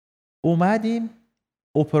 اومدیم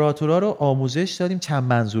اپراتورها رو آموزش دادیم چند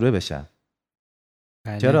منظوره بشن.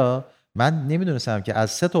 بله. چرا؟ من نمیدونستم که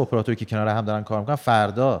از 3 تا اپراتوری که کنار هم دارن کار میکنن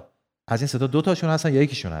فردا از این 3 تا 2 تاشون هستن یا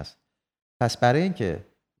یکیشون هست. پس برای اینکه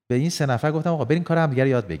به این 3 نفر گفتم آقا برین کار همدیگه رو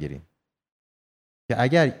یاد بگیریم که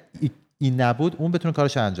اگر این نبود اون بتونه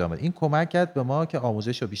کارش انجام بده. این کمک کرد به ما که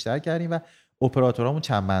آموزش رو بیشتر کردیم و اپراتورامون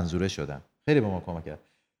چند منظوره شدن. خیلی به ما کمک کرد.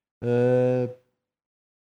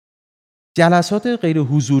 جلسات غیر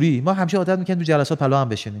حضوری ما همیشه عادت می‌کردیم تو جلسات پلو هم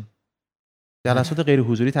بشینیم. جلسات غیر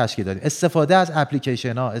حضوری تشکیل دادیم. استفاده از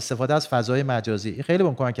اپلیکیشن‌ها، استفاده از فضای مجازی، این خیلی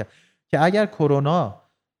بهم کمک کرد که اگر کرونا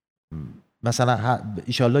مثلا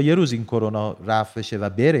ان شاءالله یه روز این کرونا رفع بشه و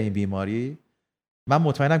بره این بیماری، من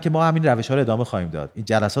مطمئنم که ما همین روش‌ها رو ادامه خواهیم داد. این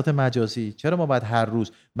جلسات مجازی چرا ما باید هر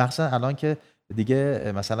روز، مثلا الان که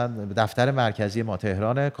دیگه مثلا دفتر مرکزی ما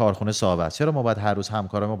تهران کارخونه ساوه، چرا ما باید هر روز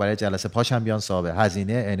همکارامون برای جلسه پاشن بیان ساوه؟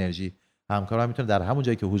 هزینه انرژی. همکارا میتونه در همون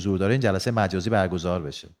جایی که حضور داره این جلسه مجازی برگزار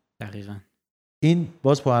بشه. دقیقاً. این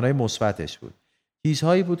باز پوانای مثبتش بود.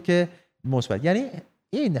 چیزهایی بود که مثبت، یعنی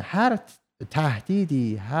این هر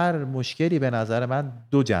تهدیدی، هر مشکلی به نظر من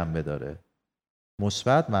 2 جنبه داره،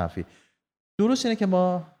 مثبت، منفی. درست اینه که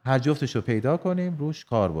ما هر جفتش رو پیدا کنیم، روش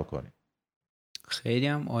کار بکنیم. خیلی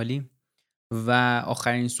هم عالی. و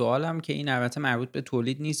آخرین سوالم که این البته مربوط به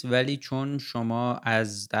تولید نیست، ولی چون شما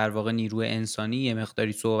از در واقع نیروی انسانی یه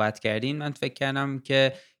مقداری صحبت کردین، من فکر کردم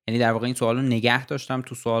که یعنی در واقع این سوال رو نگه داشتم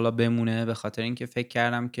تو سوالا بمونه، به خاطر اینکه فکر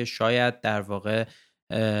کردم که شاید در واقع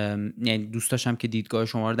یعنی دوست داشتم که دیدگاه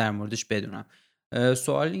شما رو در موردش بدونم.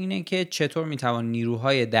 سوال اینه که چطور میتوان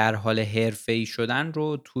نیروهای در حال حرفه‌ای شدن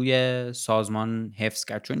رو توی سازمان حفظ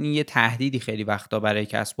کرد؟ چون این یه تهدیدی خیلی وقتا برای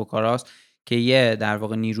کسب و کاراست که یه در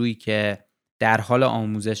واقع نیرویی که در حال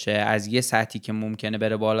آموزشه از یه سطحی که ممکنه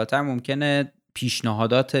بره بالاتر، ممکنه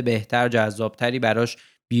پیشنهادات بهتر، جذابتری براش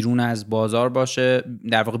بیرون از بازار باشه،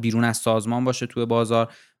 در واقع بیرون از سازمان باشه توی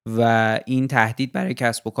بازار، و این تهدید برای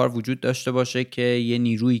کسب و کار وجود داشته باشه که یه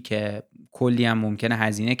نیرویی که کلی هم ممکنه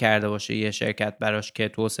هزینه کرده باشه یه شرکت براش که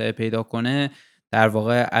توسعه پیدا کنه، در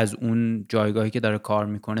واقع از اون جایگاهی که داره کار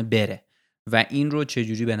میکنه بره. و این رو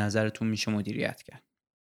چجوری به نظرتون میشه مدیریت کرد؟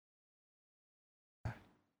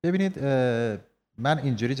 ببینید من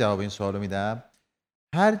اینجوری جواب این سوالو میدم.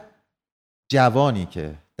 هر جوانی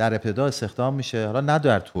که در ابتدا استخدام میشه، حالا نه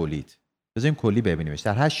در تولید، بذاریم کلی ببینیمش،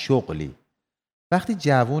 در هر شغلی، وقتی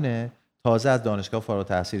جوونه تازه از دانشگاه فارغ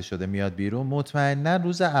التحصیل شده میاد بیرون، مطمئنا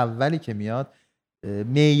روز اولی که میاد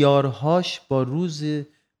معیارهاش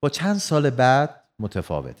با چند سال بعد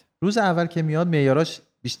متفاوت. روز اول که میاد معیاراش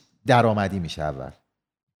درآمدی میشه. اول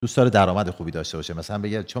دوست داره درآمد خوبی داشته باشه، مثلا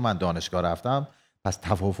بگه چون من دانشگاه رفتم پس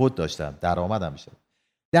تفاوت داشتم، درآمدم میشه.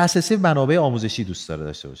 دسترسی به منابع آموزشی دوست داره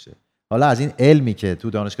داشته باشه، حالا از این علمی که تو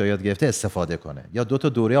دانشگاه یاد گرفته استفاده کنه، یا 2 تا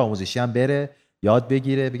دوره آموزشی هم بره یاد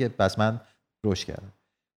بگیره، بگه پس من رشد کردم.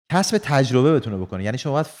 کسب تجربه بتونه بکنه، یعنی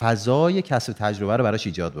شما باید فضای کسب تجربه رو براش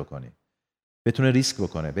ایجاد بکنی، بتونه ریسک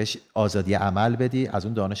بکنه، بهش آزادی عمل بدی، از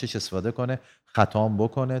اون دانشش استفاده کنه، خطام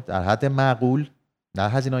بکنه در حد معقول، نه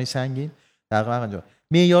هزینه‌های سنگین. تقریبا انجام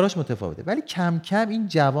معیاراش متفاوته. ولی کم کم این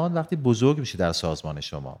جوان وقتی بزرگ میشه در سازمان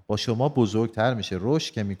شما، با شما بزرگتر میشه،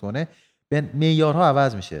 رشد که میکنه، به معیارها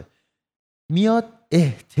عوض میشه، میاد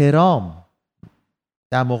احترام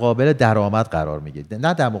در مقابل درآمد قرار میگیره،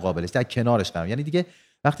 نه در مقابلش، در کنارش قرار. یعنی دیگه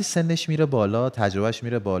وقتی سنش میره بالا، تجربهش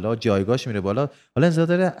میره بالا، جایگاهش میره بالا، حالا انتظار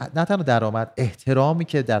داره نه تنها درآمد، احترامی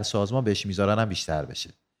که در سازمان بهش میذارن هم بیشتر بشه.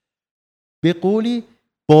 به قولی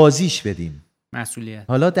بازیش بدیم، مسئولیت.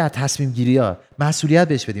 حالا در تصمیم گیری ها مسئولیت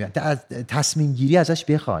بهش بدیم، در تصمیم گیری ازش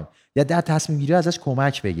بخوایم یا در تصمیم گیری ازش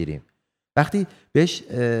کمک بگیریم. وقتی بهش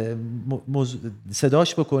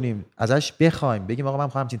صداش بکنیم، ازش بخوایم، بگیم آقا من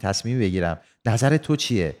می‌خوام چین تصمیمی بگیرم، نظر تو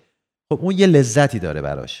چیه؟ خب اون یه لذتی داره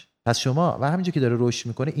براش. پس شما و همینجور که داره رشد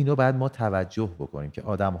میکنه، اینو بعد ما توجه بکنیم که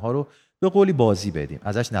آدم‌ها رو به قولی بازی بدیم،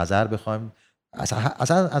 ازش نظر بخوایم،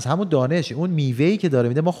 اصلا از همون دانش، اون میوه‌ای که داره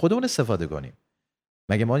میده ما خودمون استفاده کنیم.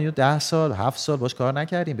 مگه ما اینو 10 سال 7 سال باش کار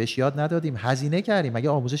نکردیم، بهش یاد ندادیم، هزینه کردیم؟ مگه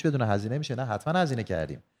آموزش بدون هزینه میشه؟ نه، حتما هزینه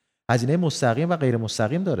کردیم. هزینه مستقیم و غیر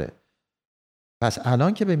مستقیم داره. پس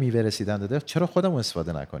الان که به میوه رسیدن داده، چرا خودمون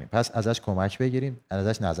استفاده نکنیم؟ پس ازش کمک بگیریم،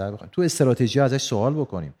 ازش نظر بخوایم، تو استراتژی ازش سوال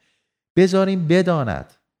بکنیم، بذاریم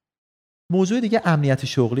بداند. موضوع دیگه امنیت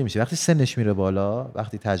شغلی میشه. وقتی سنش میره بالا،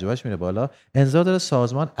 وقتی تجربهش میره بالا، انتظار داره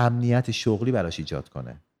سازمان امنیت شغلی براش ایجاد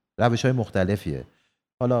کنه. روش‌های مختلفیه.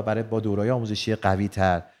 حالا با دوره‌های آموزشی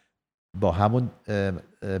قوی‌تر، با همون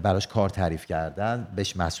براش کار تعریف کردن،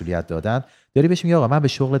 بهش مسئولیت دادن، داری بهش میگی آقا من به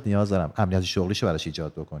شغلت نیاز دارم، امنیت شغلیشو براش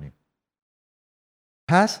ایجاد بکنیم.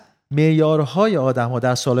 پس معیارهای آدم‌ها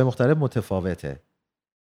در سال‌های مختلف متفاوته.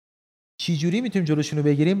 چی جوری میتونیم جلوشون رو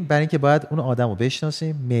بگیریم؟ برای اینکه باید اون آدمو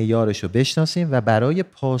بشناسیم، معیارش رو بشناسیم و برای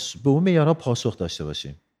به اون معیارها پاسخ داشته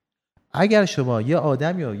باشیم. اگر شما یه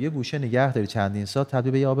آدمی رو یه گوشه نگه داری چندین سال،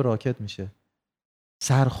 تبدیل به یه آب راکت میشه،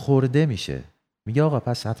 سرخورده میشه، میگه آقا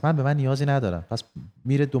پس حتما به من نیازی ندارم، پس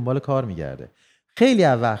میره دنبال کار میگرده. خیلی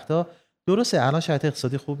از وقتا درسته الان شاید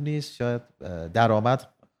اقتصادی خوب نیست، شاید درآمد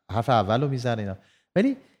حرف اولو میزنه اینا،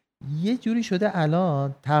 ولی یه جوری شده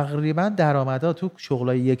الان تقریبا درآمدها تو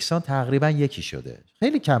شغلای یکسان تقریبا یکی شده.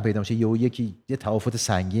 خیلی کم پیدا میشه یکی یه تفاوت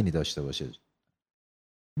سنگینی داشته باشه.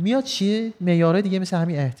 میاد چیه؟ معیارهای دیگه مثل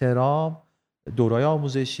همین احترام، دوره‌های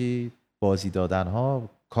آموزشی، بازی دادن‌ها،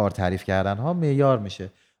 کار تعریف کردن‌ها معیار میشه.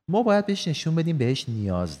 ما باید بهش نشون بدیم بهش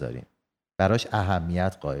نیاز داریم، براش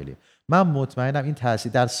اهمیت قائلیم. من مطمئنم این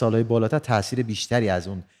تاثیر در سالهای بالاتر تاثیر بیشتری از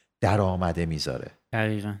اون درآمده میذاره.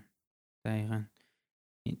 دقیقاً.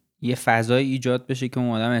 یه فضای ایجاد بشه که اون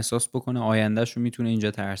آدم احساس بکنه آیندهش رو میتونه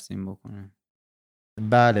اینجا ترسیم بکنه.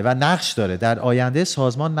 بله، و نقش داره در آینده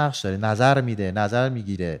سازمان، نقش داره، نظر میده، نظر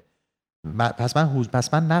میگیره.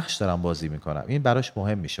 پس من نقش دارم بازی میکنم. این براش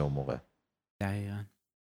مهم میشه اون موقع. دقیقاً.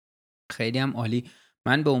 خیلی هم عالی.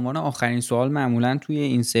 من به عنوان آخرین سوال معمولا توی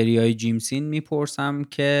این سریای جیمسین میپرسم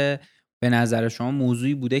که به نظر شما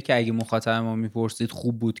موضوعی بوده که اگه مخاطب ما میپرسید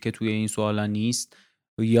خوب بود که توی این سوالا نیست،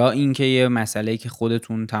 یا اینکه یه مسئله‌ای که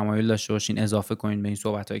خودتون تمایل داشته باشین اضافه کنین به این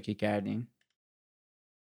صحبتایی که کردین؟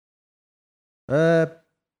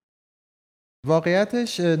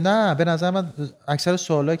 واقعیتش نه، به نظر من اکثر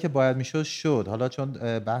سوالایی که باید میشد شد. حالا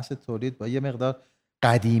چون بحث تولید با یه مقدار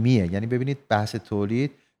قدیمیه، یعنی ببینید بحث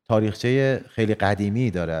تولید تاریخچه خیلی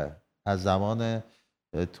قدیمی داره، از زمان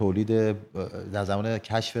تولید در زمان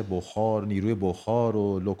کشف بخار، نیروی بخار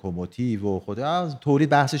و لوکوموتیو و خود تولید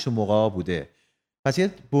بحثش اون موقع بوده. پس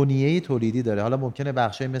یه بنیه تولیدی داره. حالا ممکنه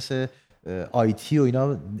بخشای مثل آیتی و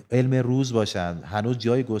اینا علم روز باشن، هنوز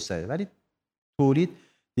جای گسترده، ولی تولید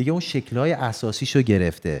دیگه اون شکل‌های اساسیشو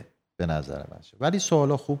گرفته به نظر من. ولی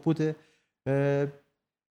سوالا خوب بوده.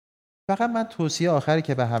 فقط من توصیه آخری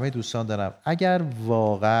که به همه دوستان دارم، اگر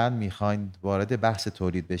واقعا میخواین وارد بحث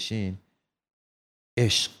تولید بشین،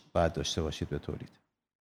 عشق باید داشته باشید به تولید.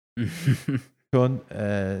 چون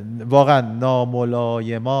واقعا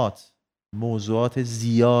ناملایمات، موضوعات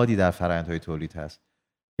زیادی در فرآیندهای تولید هست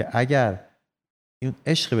که اگر این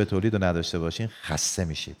عشق به تولید رو نداشته باشین خسته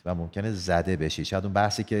میشید و ممکنه زده بشید. شاید اون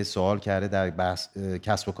بحثی که سوال کرده در بحث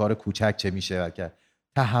کسب و کار کوچک چه میشه و که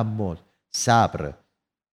تحمل، صبر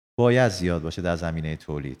باید زیاد باشه در زمینه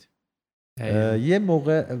تولید. یه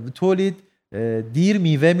موقع تولید دیر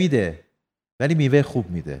میوه میده ولی میوه خوب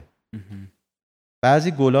میده.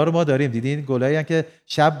 بعضی گلا رو ما داریم، دیدین گلایی هستن که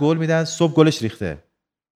شب گل میدن صبح گلش ریخته.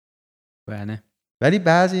 بله. ولی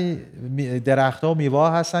بعضی درخت‌ها و میوه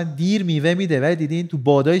هستن دیر میوه میده ولی دیدین تو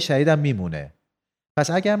بادای شدید هم میمونه. پس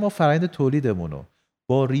اگر ما فرآیند تولیدمون رو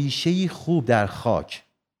با ریشه‌ای خوب در خاک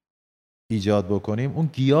ایجاد بکنیم، اون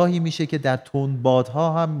گیاهی میشه که در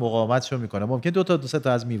تندبادها هم مقاومتشو میکنه. ممکن 2 تا 3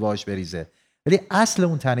 تا از میوه‌اش بریزه ولی اصل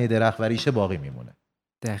اون تنه درخت و ریشه باقی میمونه.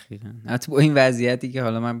 دقیقاً. حتی با این وضعیتی که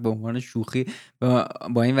حالا من به عنوان شوخی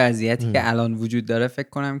با این وضعیتی که الان وجود داره فکر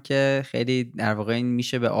کنم که خیلی در واقع این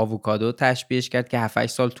میشه به آووکادو تشبیهش کرد که 7-8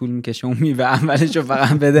 سال طول میکشه اون میوه اولشو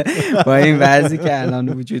فقط بده. با این وضعی که الان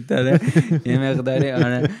وجود داره یه مقداری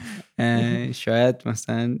آره شاید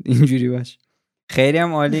مثلا اینجوری باشه. خیلی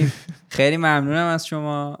هم عالی. خیلی ممنونم از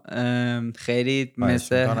شما. خیلی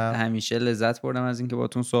مثل همیشه لذت بردم از اینکه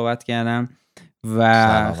باهاتون صحبت کردم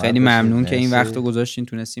و خیلی ممنون که این وقت رو گذاشتین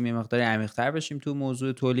تونستیم یه مقداری عمیق‌تر بشیم تو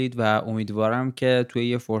موضوع تولید و امیدوارم که توی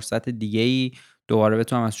یه فرصت دیگه‌ای دوباره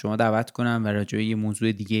بتونم از شما دعوت کنم و راجع به یه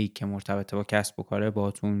موضوع دیگه‌ای که مرتبط با کسب و کاره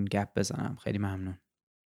باهاتون گپ بزنم. خیلی ممنون.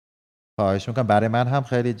 خواهش میکنم. برای من هم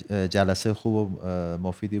خیلی جلسه خوب و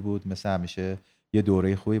مفیدی بود. مثل همیشه یه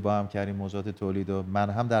دوره خوبی با هم کردیم موضوعات تولید و من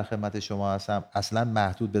هم در خدمت شما هستم. اصلا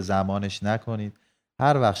محدود به زمانش نکنید.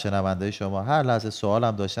 هر وقت شنونده شما هر لحظه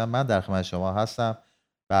سوالم داشتم من در خدمت شما هستم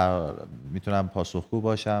و میتونم پاسخگو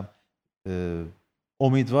باشم.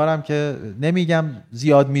 امیدوارم که نمیگم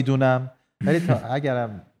زیاد میدونم ولی تا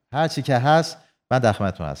اگرم هر چی که هست من در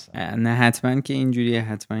خدمتتون هستم. نه حتما که اینجوریه،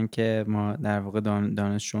 حتما که ما در واقع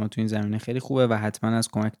دانش شما تو این زمینه خیلی خوبه و حتما از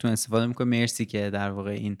کمکتون استفاده میکنم. مرسی که در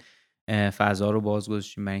واقع این فضا رو باز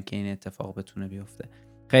گذاشتیم برای اینکه این اتفاق بتونه بیفته.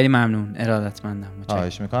 خیلی ممنون. ارادتمندم.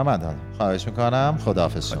 خواهش میکنم. خواهش میکنم.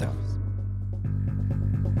 خداحافظ شما.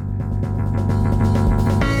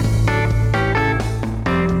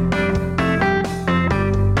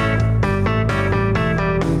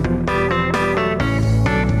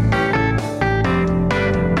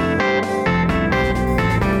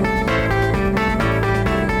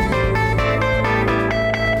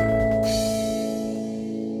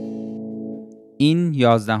 این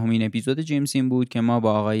 11مین اپیزود جیمسین بود که ما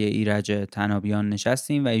با آقای ایرج تنابیان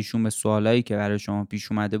نشستیم و ایشون به سوالایی که برای شما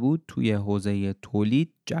پیش اومده بود توی حوزه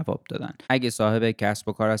تولید جواب دادن. اگه صاحب کسب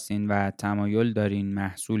و کار هستین و تمایل دارین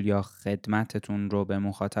محصول یا خدمتتون رو به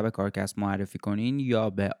مخاطب کارکسب معرفی کنین یا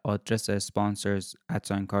به آدرس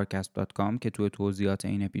sponsors@carcasp.com که توی توضیحات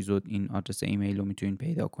این اپیزود این آدرس ایمیل رو میتونین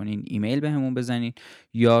پیدا کنین ایمیل بهمون بزنین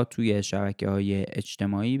یا توی شبکه‌های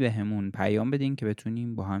اجتماعی بهمون پیام بدین که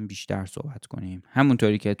بتونیم با هم بیشتر صحبت کنیم.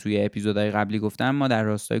 همونطوری که توی اپیزودهای قبلی گفتم ما در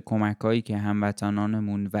راستای کمک‌هایی که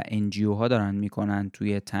هموطنانمون و NGO ها دارن میکنن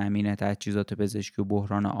توی تامین تجهیزات پزشکی و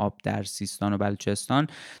بحران آب در سیستان و بلوچستان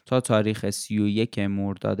تا تاریخ 31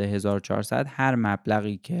 مرداد 1400 هر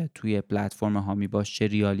مبلغی که توی پلتفرم هامی باش چه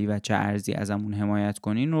ریالی و چه ارزی ازمون حمایت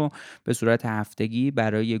کنین رو به صورت هفتگی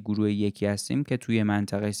برای گروه یکی هستیم که توی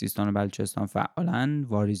منطقه سیستان و بلوچستان فعالن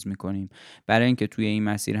واریز میکنیم. برای اینکه توی این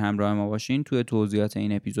مسیر همراه ما باشین توی توضیحات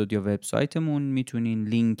این اپیزود یا وبسایتمون میتونین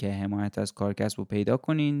لینک حمایت از کارکسب رو پیدا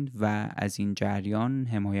کنین و از این جریان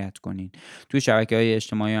حمایت کنین. توی شبکه‌های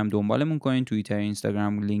اجتماعی هم دنبالمون کنین. توییتر،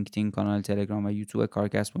 اینستاگرام، لینکدین، کانال تلگرام و یوتیوب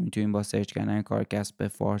کارکسب رو میتونین با سرچ کردن کارکسب به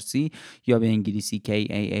فارسی یا به انگلیسی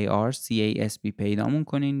KAARCASP پیدامون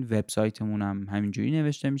کنین. وبسایتمون هم همینجوری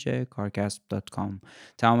نوشته میشه carcasp.com.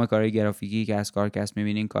 تمام کارهای گرافیکی که از کارکسب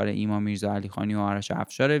میبینین کار ایمان میرزا علیخانی و آرش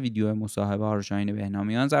افشار. ویدیو مصاحبه ها رو شاهین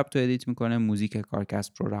بهنامیان ضبط و ادیت میکنه. موزیک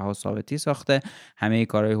کارکسب رو رها ثابتی ساخته. همه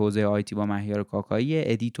کارهای حوزه آیتی با مهیار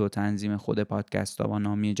کاکایی، ادیت و تنظیم خود پادکست ها با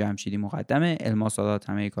نامی جمشیدی مقدمه، الما سادات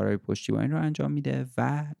همه کارهای پشتیبانی رو انجام میده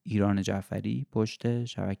و ایران جعفری پشت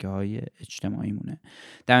شبکه‌های اجتماعی مونه.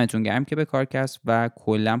 دمتون گرم که به کارکست و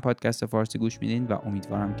کلا پادکست فارسی گوش میدین و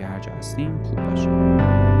امیدوارم که هر جا هستین خوب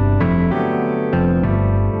باشین.